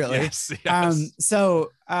accurately. Yes.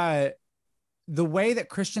 So the way that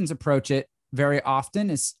Christians approach it very often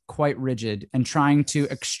is quite rigid and trying to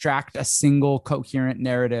extract a single coherent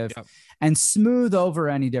narrative and smooth over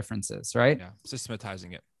any differences, right? Yeah,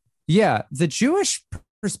 systematizing it. Yeah, the Jewish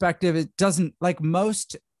perspective, it doesn't, like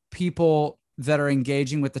most people that are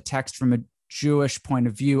engaging with the text from a Jewish point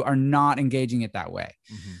of view are not engaging it that way.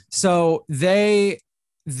 So they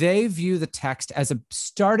they view the text as a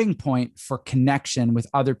starting point for connection with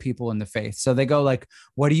other people in the faith. So they go like,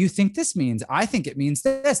 what do you think this means? I think it means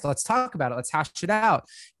this. Let's talk about it. Let's hash it out.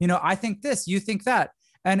 I think this, you think that.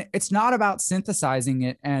 And it's not about synthesizing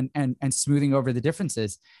it and smoothing over the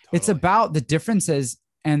differences. Totally. It's about the differences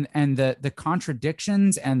and the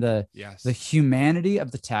contradictions and the humanity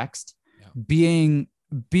of the text being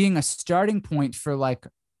a starting point for like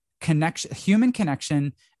human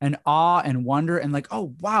connection and awe and wonder and like,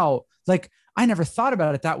 oh, wow. Like I never thought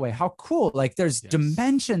about it that way. How cool. Like there's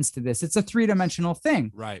dimensions to this. It's a 3-dimensional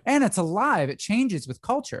thing. Right. And it's alive. It changes with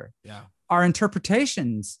culture. Yeah. Our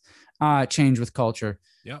interpretations change with culture.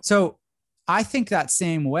 Yeah. So I think that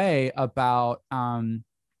same way about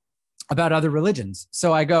other religions.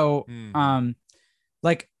 So I go,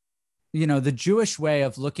 like, the Jewish way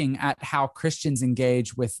of looking at how Christians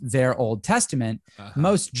engage with their Old Testament.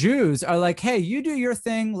 Most Jews are like, hey, you do your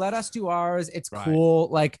thing. Let us do ours. It's cool.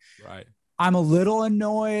 Like, I'm a little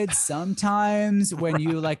annoyed sometimes when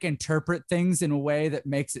you like interpret things in a way that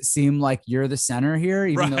makes it seem like you're the center here,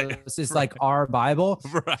 even though this is like our Bible.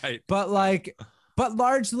 Right. But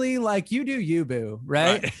largely like you do you, boo.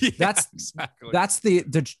 Right. Yeah, that's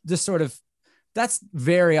the sort of, that's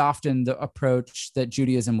very often the approach that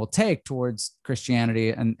Judaism will take towards Christianity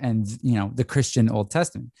and the Christian Old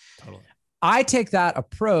Testament. Totally. I take that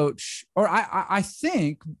approach, or I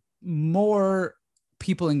think more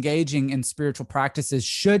people engaging in spiritual practices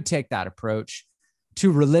should take that approach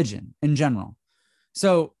to religion in general.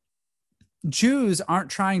 So Jews aren't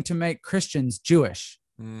trying to make Christians Jewish,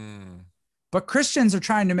 but Christians are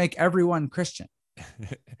trying to make everyone Christian.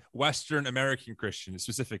 Western American Christian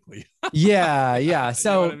specifically. Yeah.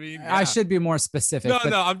 So you know what I mean? I should be more specific. No,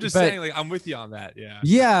 I'm just saying, like, I'm with you on that.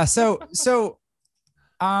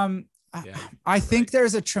 I think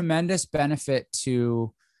there's a tremendous benefit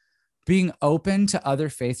to being open to other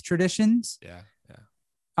faith traditions.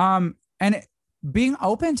 And being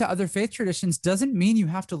open to other faith traditions doesn't mean you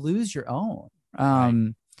have to lose your own.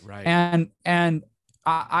 Right. And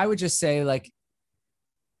I would just say, like,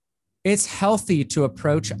 it's healthy to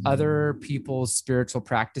approach other people's spiritual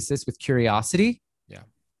practices with curiosity.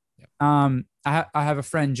 I have a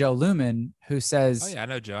friend, Joe Lumen, who says, "Oh yeah, I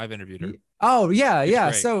know Joe. I've interviewed her." Oh yeah.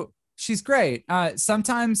 So she's great.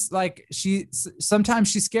 Sometimes she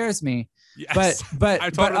scares me. Yes. But I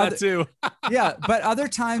told her that too. But other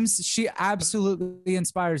times she absolutely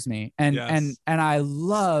inspires me, and I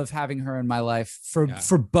love having her in my life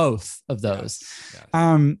for both of those.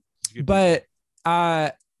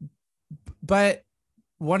 But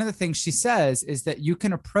one of the things she says is that you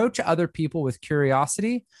can approach other people with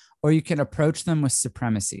curiosity, or you can approach them with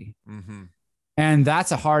supremacy. And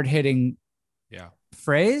that's a hard-hitting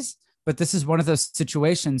phrase, but this is one of those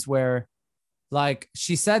situations where, like,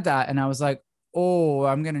 she said that and I was like, oh,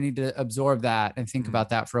 I'm going to need to absorb that and think about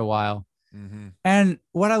that for a while. And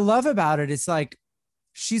what I love about it is, like,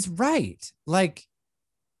 she's right. Like,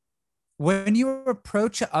 when you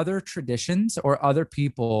approach other traditions or other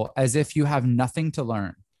people as if you have nothing to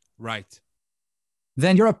learn,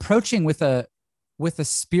 then you're approaching with a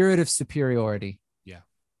spirit of superiority.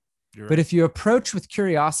 But if you approach with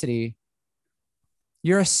curiosity,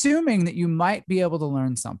 you're assuming that you might be able to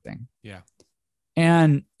learn something.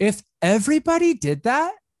 And if everybody did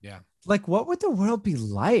that, like, what would the world be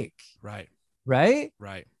like? Right.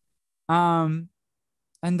 And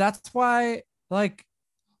that's why, like,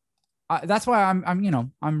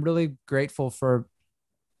 I'm really grateful for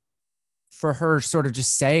her sort of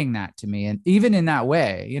just saying that to me. And even in that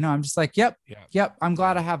way, I'm just like, yep. I'm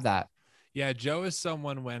glad I have that. Yeah. Joe is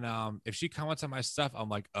someone when, if she comments on my stuff, I'm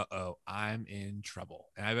like, I'm in trouble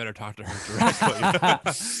and I better talk to her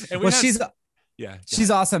directly.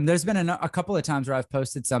 She's awesome. There's been a couple of times where I've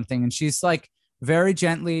posted something and she's like very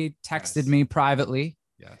gently texted me privately.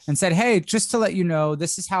 And said, hey, just to let you know,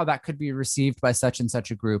 this is how that could be received by such and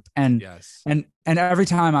such a group. And and every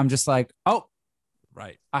time I'm just like, oh,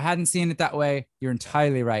 I hadn't seen it that way. You're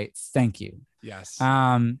entirely right. Thank you. Yeah.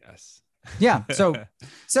 So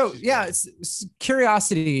it's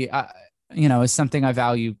curiosity, is something I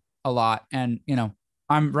value a lot. And,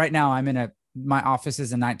 I'm in my office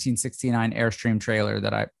is a 1969 Airstream trailer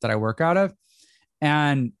that I work out of.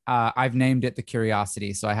 And I've named it the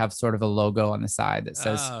Curiosity. So I have sort of a logo on the side that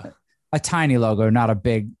says a tiny logo, not a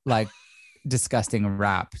big, like, disgusting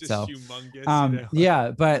wrap. Just so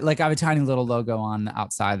humongous, but like I have a tiny little logo on the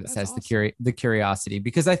outside that says awesome. the Curiosity,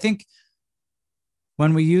 because I think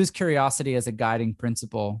when we use curiosity as a guiding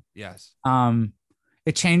principle,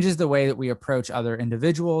 it changes the way that we approach other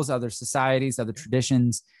individuals, other societies, other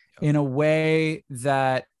traditions in a way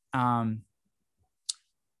that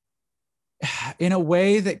in a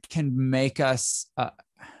way that can make us,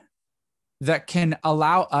 that can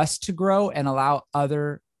allow us to grow and allow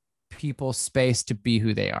other people space to be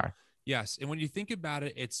who they are. Yes. And when you think about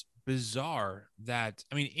it, it's bizarre that,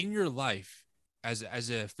 I mean, in your life as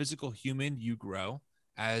a physical human, you grow.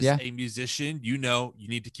 As a musician, you know, you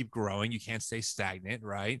need to keep growing. You can't stay stagnant,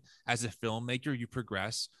 right? As a filmmaker, you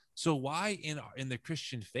progress. So why in the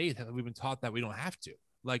Christian faith have we been taught that we don't have to?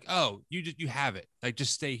 Like, oh, you have it. Like,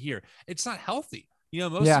 just stay here. It's not healthy. You know,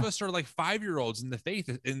 most of us are like 5-year-olds in the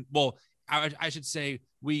faith. And well, I should say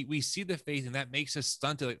we see the faith and that makes us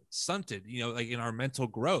stunted, you know, like in our mental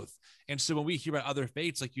growth. And so when we hear about other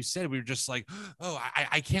faiths, like you said, we were just like, oh,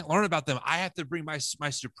 I can't learn about them. I have to bring my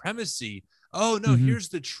supremacy. Oh no, here's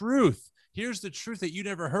the truth. Here's the truth that you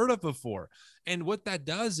never heard of before. And what that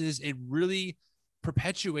does is it really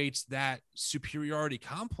perpetuates that superiority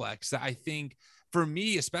complex that I think, for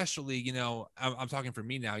me, especially, you know, I'm talking for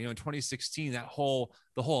me now, you know, in 2016, the whole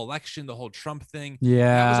election, the whole Trump thing.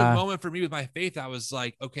 That was a moment for me with my faith. I was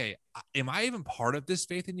like, okay, am I even part of this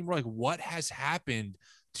faith anymore? Like, what has happened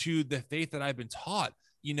to the faith that I've been taught,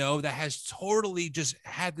 you know, that has totally just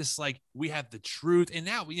had this, like, we have the truth. And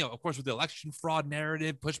now, you know, of course, with the election fraud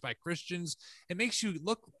narrative pushed by Christians, it makes you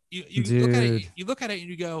look, you look at it and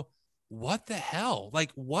you go, what the hell?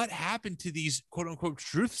 Like, what happened to these quote unquote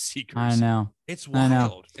truth seekers? I know. It's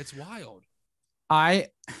wild. It's wild. I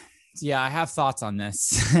have thoughts on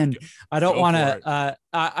this, and I don't want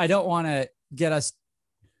to get us,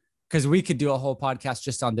 because we could do a whole podcast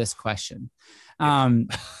just on this question.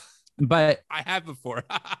 But I have before.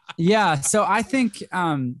 Yeah. So I think,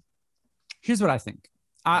 here's what I think.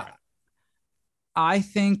 I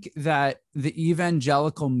think that the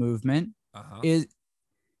evangelical movement is,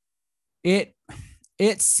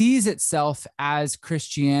 it sees itself as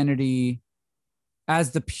Christianity,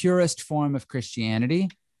 as the purest form of Christianity.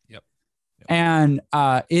 Yep. And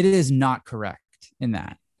it is not correct in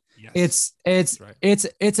that. Yes.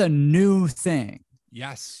 It's a new thing.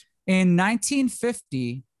 Yes. In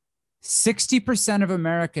 1950, 60% of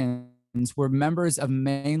Americans were members of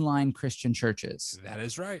mainline Christian churches. That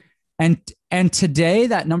is right. And today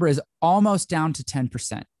that number is almost down to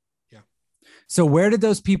 10%. Yeah. So where did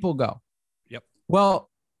those people go? Yep. Well,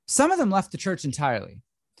 some of them left the church entirely,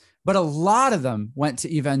 but a lot of them went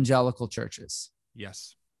to evangelical churches.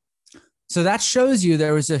 Yes. So that shows you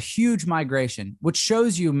there was a huge migration, which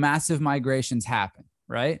shows you massive migrations happen,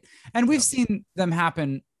 right? And we've seen them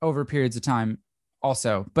happen over periods of time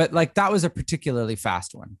also, but like that was a particularly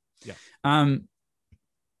fast one. Yeah.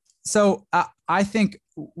 So I think,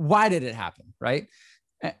 why did it happen, right?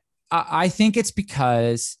 I think it's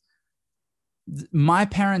because my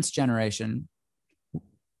parents' generation,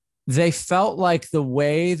 they felt like the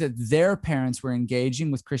way that their parents were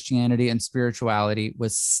engaging with Christianity and spirituality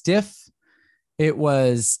was stiff. It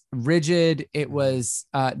was rigid. It was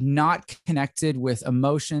not connected with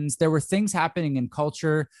emotions. There were things happening in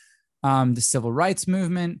culture, the civil rights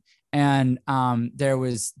movement, and there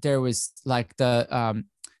was like the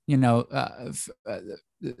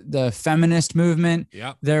the feminist movement.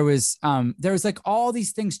 Yep. There was like all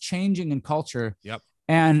these things changing in culture. Yep.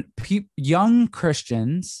 And young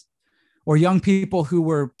Christians, or young people who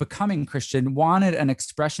were becoming Christian, wanted an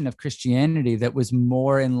expression of Christianity that was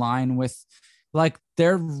more in line with like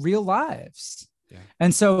their real lives. Yeah.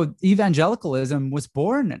 And so evangelicalism was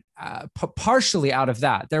born partially out of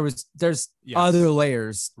that. There's other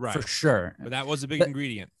layers, right, for sure, but that was a big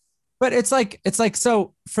ingredient. But it's like,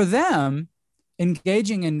 so for them,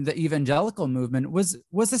 engaging in the evangelical movement was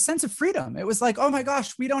a sense of freedom. It was like, oh my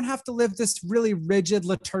gosh, we don't have to live this really rigid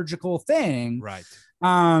liturgical thing. Right.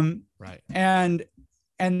 Right. And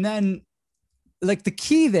then like the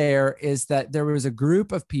key there is that there was a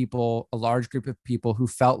large group of people who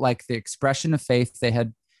felt like the expression of faith they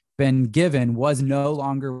had been given was no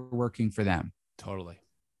longer working for them. Totally.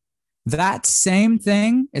 That same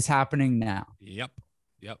thing is happening now. Yep.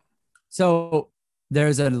 So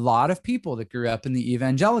there's a lot of people that grew up in the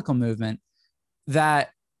evangelical movement that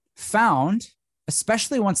found,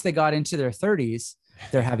 especially once they got into their 30s,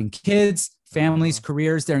 they're having kids, families,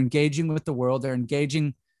 careers, they're engaging with the world, they're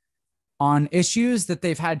engaging on issues that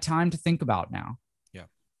they've had time to think about now. Yeah.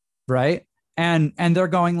 Right. And they're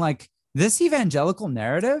going like, this evangelical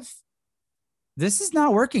narrative, this is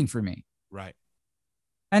not working for me. Right.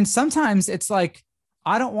 And sometimes it's like,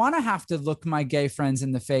 I don't want to have to look my gay friends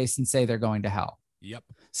in the face and say they're going to hell. Yep.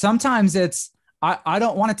 Sometimes it's, I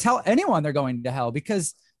don't want to tell anyone they're going to hell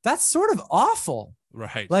because that's sort of awful.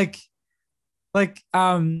 Right.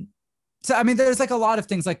 So, I mean, there's like a lot of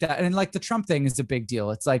things like that. And like the Trump thing is a big deal.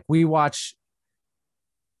 It's like we watch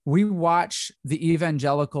we watch the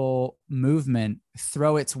evangelical movement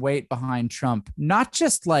throw its weight behind Trump, not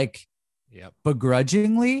just like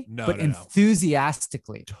begrudgingly, but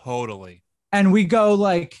enthusiastically. Totally. And we go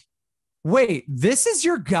like, wait, this is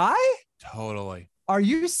your guy? Totally. Are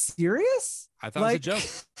you serious? I thought it was a joke.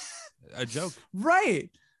 A joke. Right.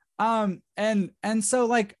 And so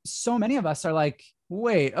like so many of us are like,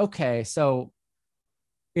 wait, okay, so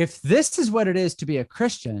if this is what it is to be a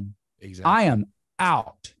Christian, I am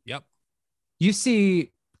out. Yep. You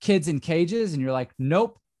see kids in cages and you're like,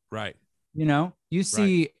 nope. Right. You know, you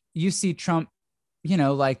see Trump, you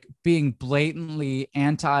know, like being blatantly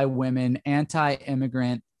anti-women,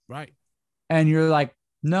 anti-immigrant. Right. And you're like,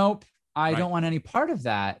 nope, I don't want any part of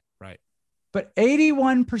that. Right. But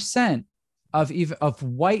 81% of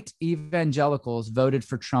white evangelicals voted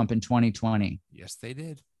for Trump in 2020. Yes, they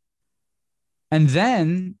did. And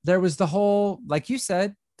then there was the whole, like you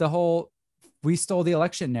said, the whole we stole the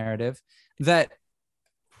election narrative that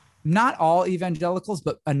not all evangelicals,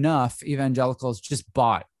 but enough evangelicals just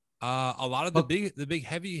bought. A lot of the big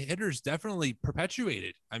heavy hitters definitely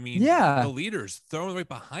perpetuated. I mean, the leaders throwing right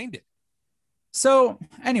behind it. So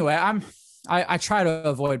anyway, I try to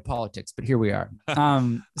avoid politics, but here we are.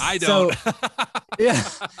 I don't.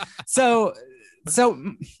 So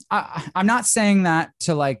I'm not saying that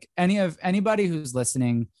to like anybody who's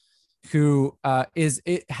listening who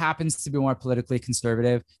it happens to be more politically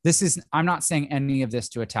conservative. I'm not saying any of this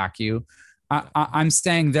to attack you. I'm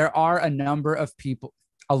saying there are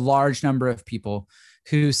a large number of people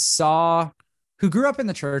who grew up in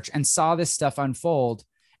the church and saw this stuff unfold.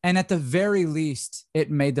 And at the very least, it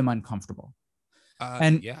made them uncomfortable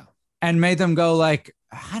and made them go like,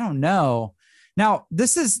 I don't know. Now,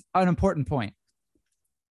 this is an important point.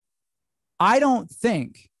 I don't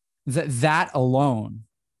think that alone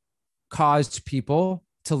caused people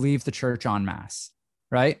to leave the church en masse,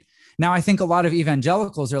 right? Now, I think a lot of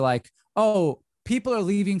evangelicals are like, oh, people are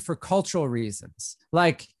leaving for cultural reasons.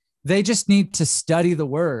 Like they just need to study the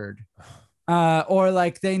word. Or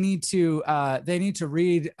like they need to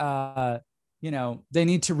read, they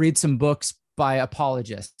need to read some books by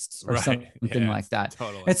apologists or something like that.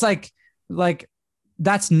 Totally. It's like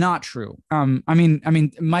that's not true. I mean,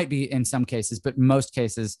 it might be in some cases, but in most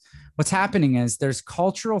cases, what's happening is there's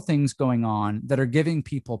cultural things going on that are giving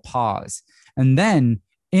people pause. And then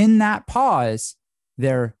in that pause,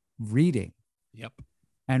 they're reading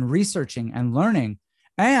and researching and learning.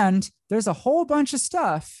 And there's a whole bunch of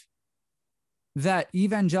stuff that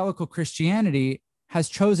evangelical Christianity has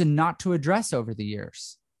chosen not to address over the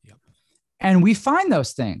years. And we find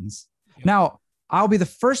those things. Now, I'll be the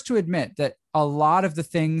first to admit that a lot of the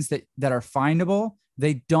things that are findable,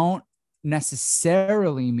 they don't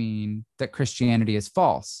necessarily mean that Christianity is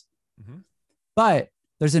false. But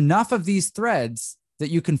there's enough of these threads that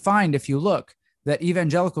you can find if you look that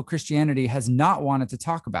evangelical Christianity has not wanted to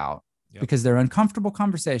talk about because they're uncomfortable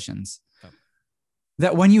conversations.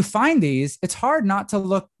 That when you find these, it's hard not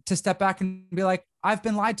to step back and be like, I've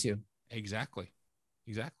been lied to. Exactly.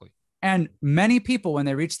 And many people, when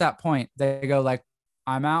they reach that point, they go like,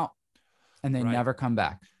 I'm out, and they never come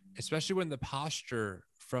back. Especially when the posture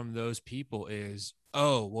from those people is,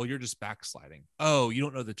 oh, well, you're just backsliding. Oh, you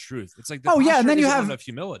don't know the truth. It's like, and then you have enough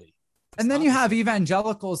humility. And then you have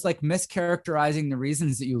evangelicals like mischaracterizing the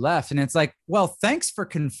reasons that you left. And it's like, well, thanks for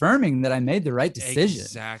confirming that I made the right decision.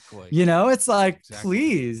 Exactly. You know, it's like,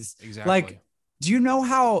 please. Exactly. Like, do you know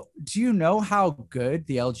how good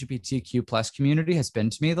the LGBTQ plus community has been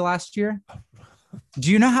to me the last year?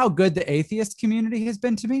 Do you know how good the atheist community has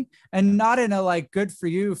been to me? And not in a like, good for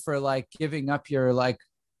you for like giving up your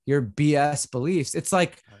BS beliefs. It's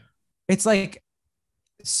like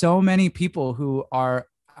so many people who are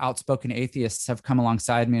outspoken atheists have come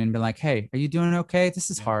alongside me and been like, hey, are you doing okay? This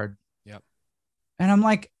is hard. And I'm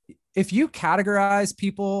like, if you categorize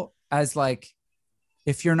people as like,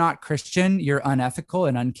 if you're not Christian, you're unethical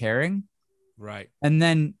and uncaring. Right. And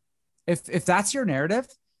then if that's your narrative,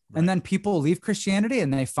 and then people leave Christianity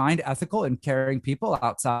and they find ethical and caring people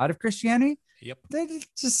outside of Christianity. They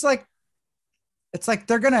just like, it's like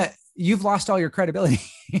you've lost all your credibility.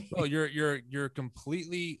 Well, you're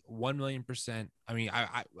completely 1,000,000%. I mean,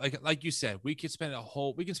 I like you said, we can spend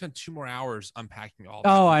 2 more hours unpacking all.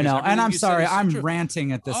 Oh, I know. And I'm sorry, I'm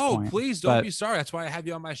ranting at this point. Oh, please don't be sorry. That's why I have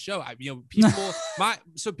you on my show.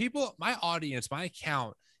 My audience, my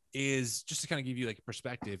account is, just to kind of give you like a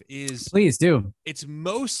perspective, is please do. It's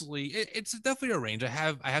mostly, it's definitely a range. I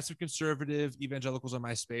have some conservative evangelicals on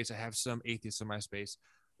my space. I have some atheists on my space.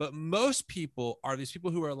 But most people are these people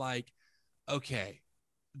who are like, okay,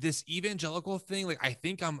 this evangelical thing, like I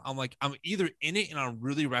think I'm either in it and I'm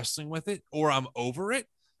really wrestling with it, or I'm over it.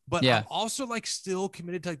 but Yeah. I'm also like still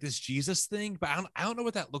committed to like this Jesus thing, but I don't know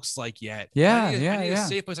what that looks like yet. Yeah. I need Yeah. a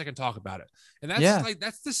safe place I can talk about it. And that's Yeah. like,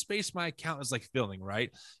 that's the space my account is like filling.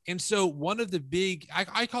 Right. And so one of the big,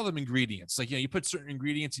 I call them ingredients, like, you know, you put certain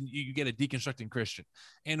ingredients and you get a deconstructing Christian.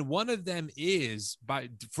 And one of them is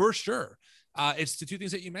for sure, it's the two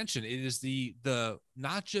things that you mentioned. It is the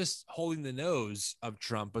not just holding the nose of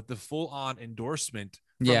Trump, but the full on endorsement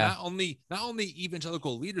from not only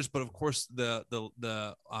evangelical leaders, but of course the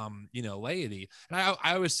you know, laity. And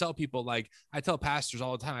I always tell people, like I tell pastors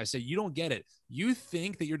all the time, I say, you don't get it. You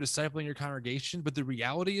think that you're discipling your congregation, but the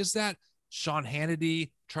reality is that Sean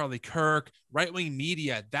Hannity, Charlie Kirk, right-wing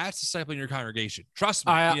media, that's discipling your congregation. Trust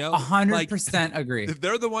me. I you know, 100% agree.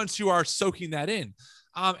 They're the ones who are soaking that in.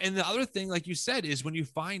 And the other thing, like you said, is when you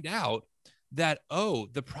find out that, oh,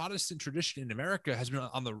 the Protestant tradition in America has been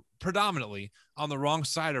predominantly on the wrong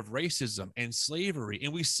side of racism and slavery,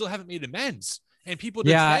 and we still haven't made amends. And people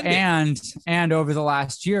defend it. And over the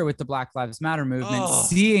last year with the Black Lives Matter movement,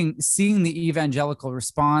 seeing the evangelical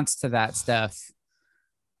response to that stuff,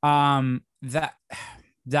 that's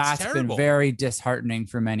been very disheartening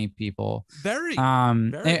for many people. Very.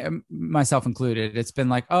 Myself included. It's been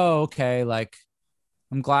like, oh, okay, like,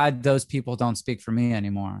 I'm glad those people don't speak for me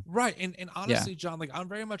anymore. Right. And honestly, John, like I'm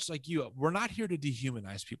very much like you. We're not here to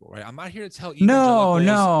dehumanize people, right? I'm not here to tell evangelicals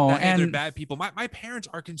that they're bad people. My parents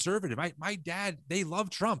are conservative. My dad, they love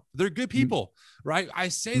Trump. They're good people, right? I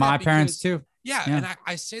say my parents too. Yeah. And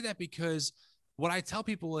I say that because what I tell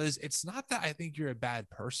people is it's not that I think you're a bad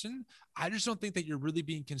person. I just don't think that you're really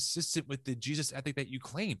being consistent with the Jesus ethic that you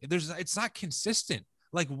claim. It's not consistent.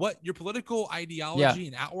 Like what your political ideology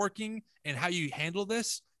and outworking and how you handle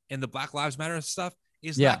this and the Black Lives Matter stuff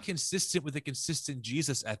is not consistent with a consistent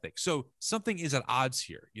Jesus ethic. So something is at odds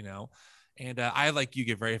here, you know? And I, like you,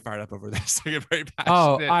 get very fired up over this. I get very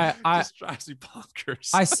passionate. Oh, just drives me bonkers.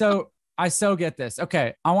 I so get this.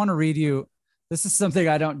 Okay. I want to read you. This is something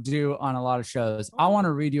I don't do on a lot of shows. I want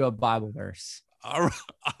to read you a Bible verse. All right.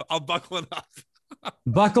 I'll buckle it up.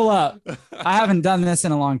 Buckle up. I haven't done this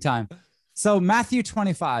in a long time. So Matthew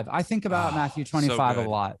 25, I think about Matthew 25 a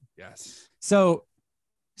lot. Yes. So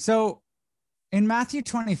in Matthew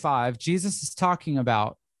 25, Jesus is talking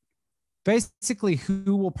about basically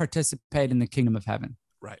who will participate in the kingdom of heaven.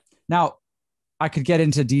 Right. Now, I could get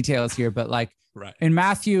into details here, but like in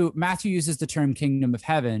Matthew uses the term kingdom of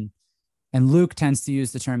heaven, and Luke tends to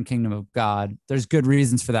use the term kingdom of God. There's good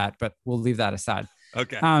reasons for that, but we'll leave that aside.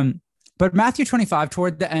 Okay. But Matthew 25,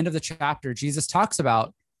 toward the end of the chapter, Jesus talks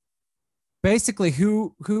about basically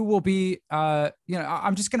who will be,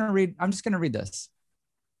 I'm just going to read this.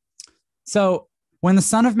 So when the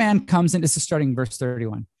Son of Man comes in, this is starting verse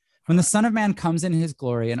 31. When the Son of Man comes in his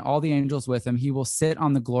glory and all the angels with him, he will sit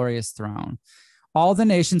on the glorious throne. All the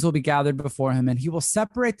nations will be gathered before him, and he will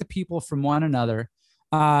separate the people from one another,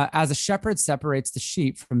 as a shepherd separates the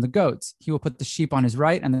sheep from the goats. He will put the sheep on his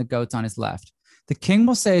right and the goats on his left. The king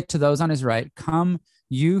will say to those on his right, "Come,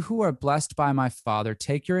 you who are blessed by my Father,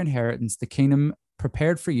 take your inheritance, the kingdom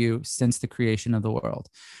prepared for you since the creation of the world.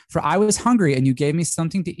 For I was hungry, and you gave me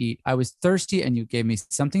something to eat. I was thirsty, and you gave me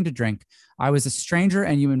something to drink. I was a stranger,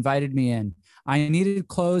 and you invited me in. I needed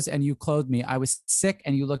clothes, and you clothed me. I was sick,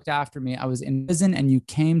 and you looked after me. I was in prison, and you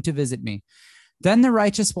came to visit me." Then the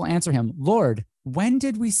righteous will answer him, "Lord, when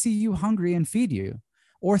did we see you hungry and feed you,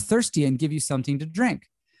 or thirsty and give you something to drink?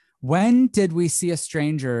 When did we see a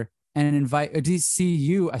stranger and see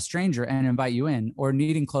you a stranger and invite you in, or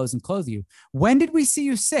needing clothes and clothe you? When did we see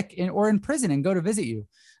you sick or in prison and go to visit you?"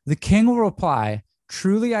 The king will reply,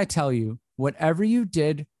 "Truly I tell you, whatever you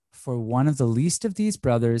did for one of the least of these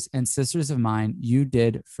brothers and sisters of mine, you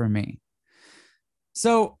did for me."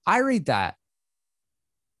 So I read that.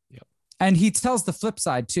 Yep. And he tells the flip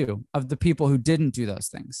side too, of the people who didn't do those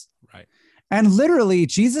things. Right. And literally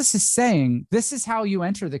Jesus is saying, this is how you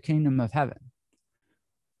enter the kingdom of heaven.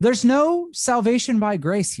 There's no salvation by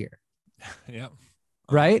grace here. Yep.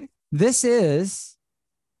 Right? This is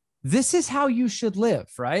how you should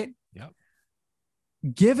live, right? Yep.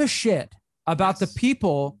 Give a shit about the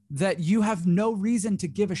people that you have no reason to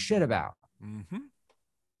give a shit about. Mm-hmm.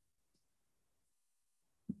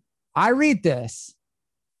 I read this,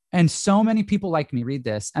 and so many people like me read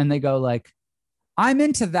this, and they go like, "I'm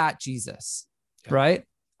into that Jesus," right?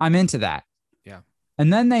 I'm into that. Yeah.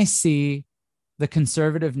 And then they see the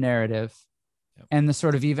conservative narrative and the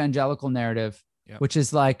sort of evangelical narrative, which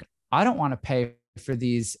is like, I don't want to pay for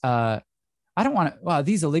these.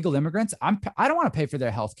 These illegal immigrants. I don't want to pay for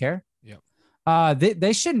their healthcare. Yeah.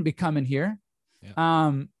 They shouldn't be coming here.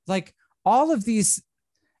 Yeah. Like all of these.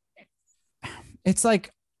 It's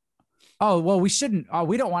like, oh, well, we shouldn't,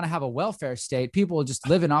 we don't want to have a welfare state. People just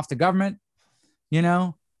living off the government, you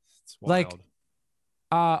know, It's like,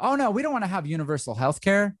 wild. oh no, we don't want to have universal health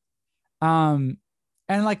care. And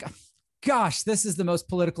like, gosh, this is the most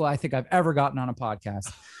political I think I've ever gotten on a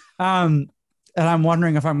podcast. And I'm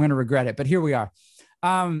wondering if I'm going to regret it, but here we are.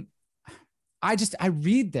 I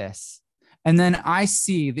read this and then I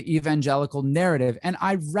see the evangelical narrative and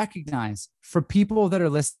I recognize, for people that are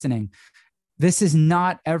listening, this is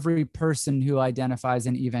not every person who identifies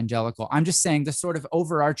an evangelical. I'm just saying the sort of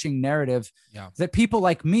overarching narrative that people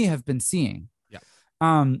like me have been seeing.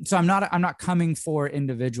 So I'm not coming for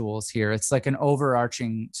individuals here. It's like an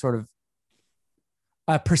overarching sort of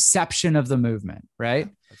a perception of the movement, right?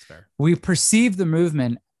 Yeah, that's fair. We perceive the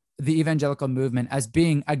movement, the evangelical movement, as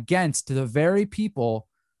being against the very people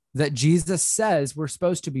that Jesus says we're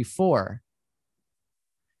supposed to be for.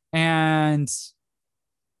 And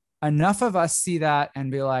enough of us see that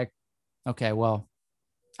and be like, okay, well,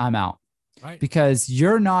 I'm out. Right. Because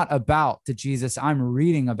you're not about the Jesus I'm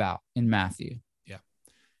reading about in Matthew. Yeah.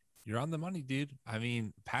 You're on the money, dude. I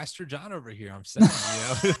mean, Pastor Jon over here, I'm saying,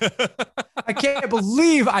 you know. I can't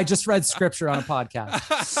believe I just read scripture on a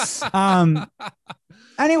podcast.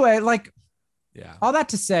 Anyway, like, yeah, all that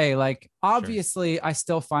to say, like, obviously, sure, I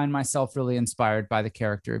still find myself really inspired by the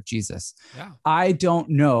character of Jesus. Yeah. I don't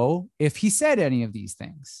know if he said any of these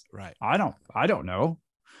things. Right. I don't know.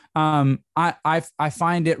 I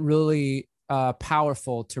find it really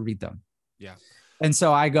powerful to read them. Yeah. And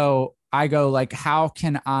so I go like, how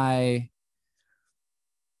can I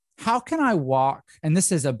walk? And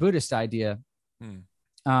this is a Buddhist idea.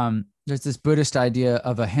 There's this Buddhist idea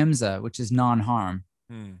of ahimsa, which is non-harm,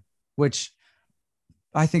 which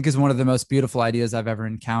I think is one of the most beautiful ideas I've ever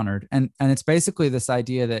encountered. And it's basically this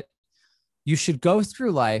idea that you should go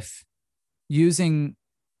through life using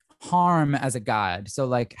harm as a guide. So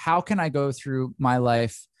like, how can I go through my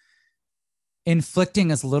life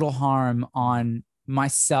inflicting as little harm on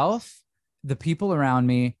myself, the people around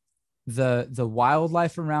me, the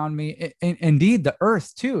wildlife around me, indeed the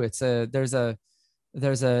earth too. There's a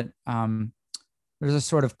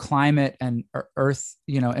sort of climate and earth,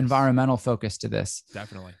 environmental focus to this.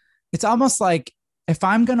 Definitely. It's almost like, if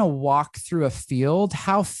I'm going to walk through a field,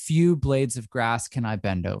 how few blades of grass can I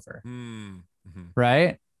bend over? Mm-hmm.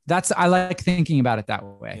 Right. I like thinking about it that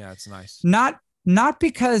way. Yeah. It's nice. Not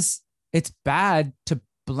because it's bad to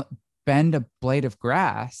bend a blade of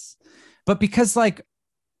grass, but because, like,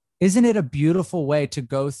 isn't it a beautiful way to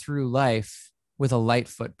go through life with a light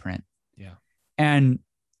footprint? Yeah. And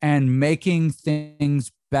making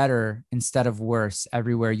things better instead of worse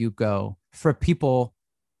everywhere you go, for people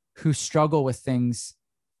who struggle with things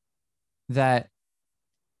that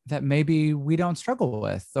maybe we don't struggle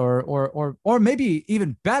with, or maybe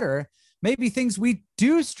even better, maybe things we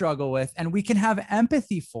do struggle with and we can have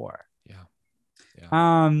empathy for.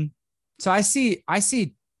 Yeah. So I see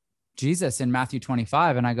Jesus in Matthew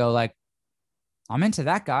 25 and I go like, I'm into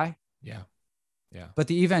that guy. Yeah. Yeah. But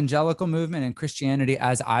the evangelical movement and Christianity,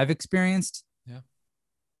 as I've experienced,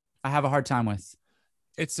 I have a hard time with.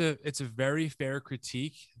 It's a very fair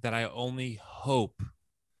critique that I only hope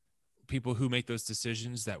people who make those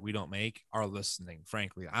decisions that we don't make are listening.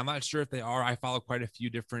 Frankly, I'm not sure if they are. I follow quite a few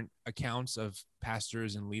different accounts of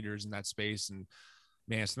pastors and leaders in that space, and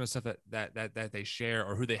man, some of the stuff that they share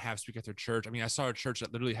or who they have speak at their church. I mean, I saw a church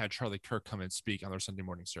that literally had Charlie Kirk come and speak on their Sunday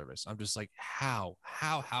morning service. I'm just like, how?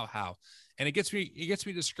 And it gets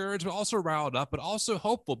me discouraged, but also riled up, but also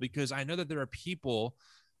hopeful, because I know that there are people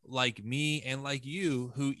like me and like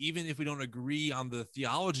you who, even if we don't agree on the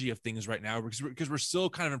theology of things right now, because we're still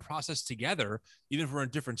kind of in process together, even if we're in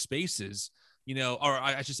different spaces, or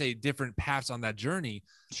I should say different paths on that journey.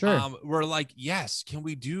 Sure. We're like, yes, can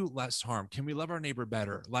we do less harm? Can we love our neighbor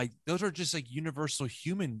better? Like, those are just like universal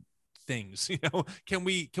human things. Can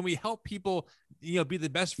we help people, be the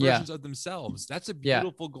best versions of themselves? That's a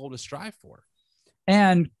beautiful goal to strive for.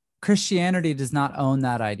 And Christianity does not own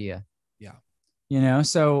that idea.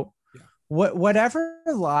 So whatever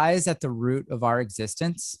lies at the root of our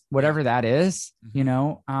existence, whatever that is,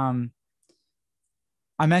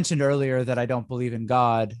 I mentioned earlier that I don't believe in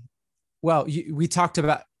God. Well, we talked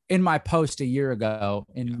about, in my post a year ago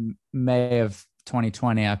in May of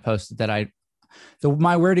 2020, I posted that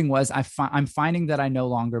my wording was, I'm finding that I no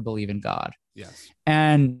longer believe in God. Yes.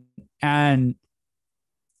 And I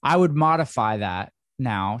would modify that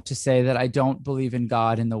now to say that I don't believe in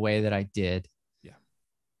God in the way that I did. Yeah.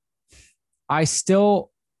 I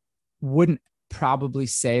still wouldn't probably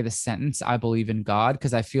say the sentence, I believe in God,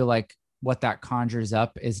 because I feel like what that conjures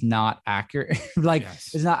up is not accurate.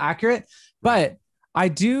 It's not accurate, but I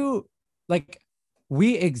do, like,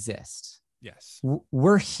 we exist. Yes.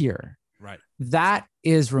 We're here. Right. That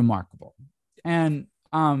is remarkable and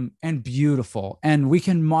beautiful, and we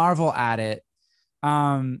can marvel at it.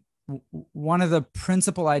 One of the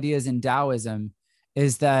principal ideas in Taoism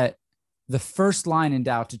is that the first line in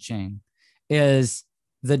Tao Te Ching is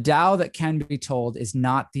the Tao that can be told is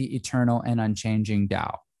not the eternal and unchanging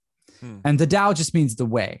Tao. And the Tao just means the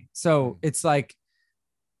way. So it's like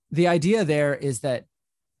the idea there is that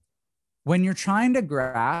when you're trying to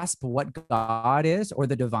grasp what God is or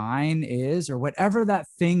the divine is or whatever that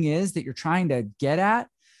thing is that you're trying to get at,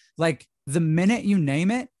 like the minute you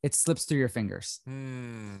name it, it slips through your fingers.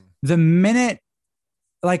 The minute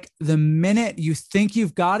you think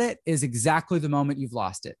you've got it is exactly the moment you've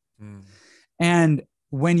lost it. And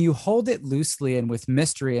when you hold it loosely and with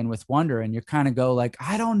mystery and with wonder, and you kind of go like,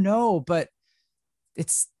 I don't know, but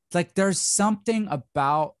it's like, there's something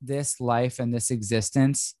about this life and this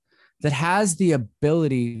existence that has the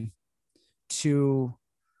ability to,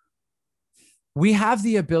 we have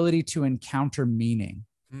the ability to encounter meaning.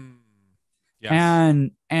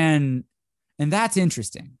 Yes. And that's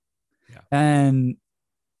interesting. Yeah.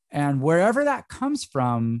 And wherever that comes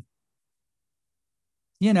from,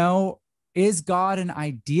 you know, is God an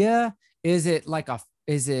idea? Is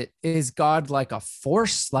God like a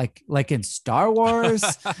force, like in Star Wars,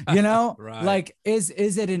 you know, Right. Like, is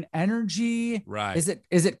it an energy? Right.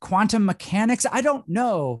 Is it quantum mechanics? I don't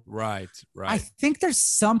know. Right. I think there's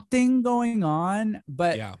something going on,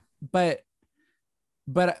 but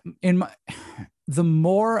the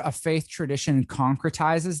more a faith tradition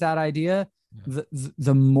concretizes that idea,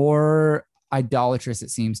 the more idolatrous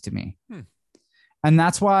it seems to me. And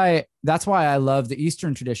that's why I love the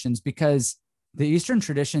Eastern traditions, because the Eastern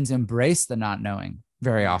traditions embrace the not knowing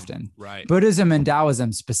very often. Right. Buddhism and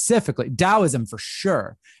Taoism specifically, Taoism for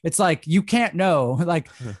sure. It's like, you can't know,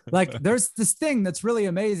 like there's this thing that's really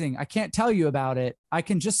amazing. I can't tell you about it. I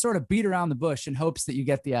can just sort of beat around the bush in hopes that you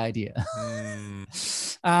get the idea.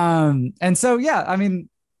 And so, yeah, I mean,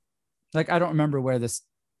 like, I don't remember where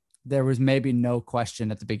there was maybe no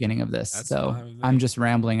question at the beginning of this. So I'm just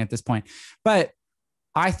rambling at this point, but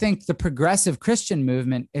I think the progressive Christian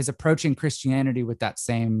movement is approaching Christianity with that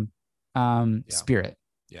same spirit.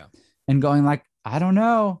 Yeah. And going like, I don't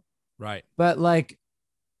know. Right. But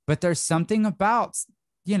there's something about,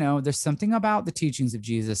 there's something about the teachings of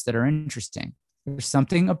Jesus that are interesting. There's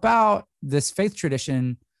something about this faith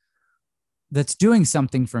tradition that's doing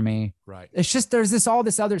something for me. Right. It's just, there's all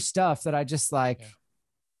this other stuff that I just like,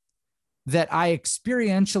 that I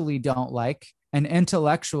experientially don't like and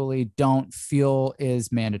intellectually don't feel is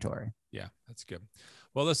mandatory. Yeah, that's good.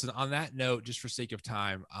 Well, listen, on that note, just for sake of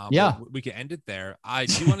time, we can end it there. I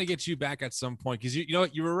do want to get you back at some point, because you know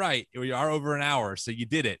what, you were right. We are over an hour, so you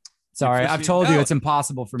did it. Sorry, I've told you it's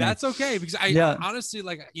impossible for me. That's okay, because I honestly,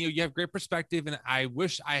 like, you have great perspective, and I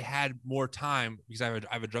wish I had more time, because I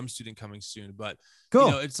have a drum student coming soon. But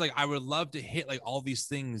cool. It's like I would love to hit like all these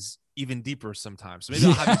things even deeper sometimes. So maybe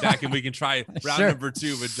I'll have you back and we can try round number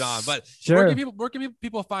 2 with Jon. But where can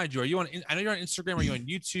people find you? Are you on? I know you're on Instagram. Are you on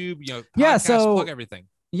YouTube? Podcasts, so plug everything.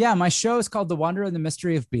 Yeah, my show is called The Wonder and the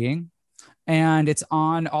Mystery of Being, and it's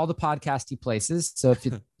on all the podcasty places. So if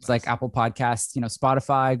it's nice. Like Apple Podcasts,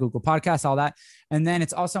 Spotify, Google Podcasts, all that. And then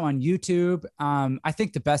it's also on YouTube. I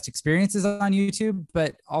think the best experience is on YouTube,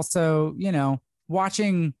 but also,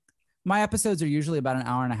 watching my episodes are usually about an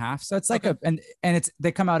hour and a half. So it's like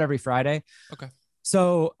they come out every Friday. Okay.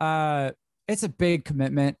 So it's a big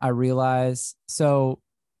commitment, I realize. So,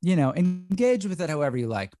 engage with it however you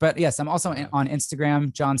like. But yes, I'm also on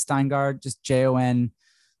Instagram, Jon Steingard, just Jon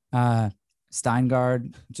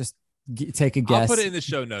Steingard. Just take a guess. I'll put it in the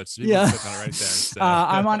show notes. So yeah. Click on it right there. So.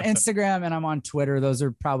 I'm on Instagram and I'm on Twitter. Those are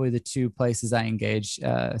probably the 2 places I engage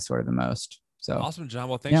sort of the most. So awesome, Jon.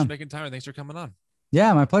 Well, thanks for making time, and thanks for coming on.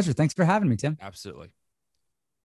 Yeah, my pleasure. Thanks for having me, Tim. Absolutely.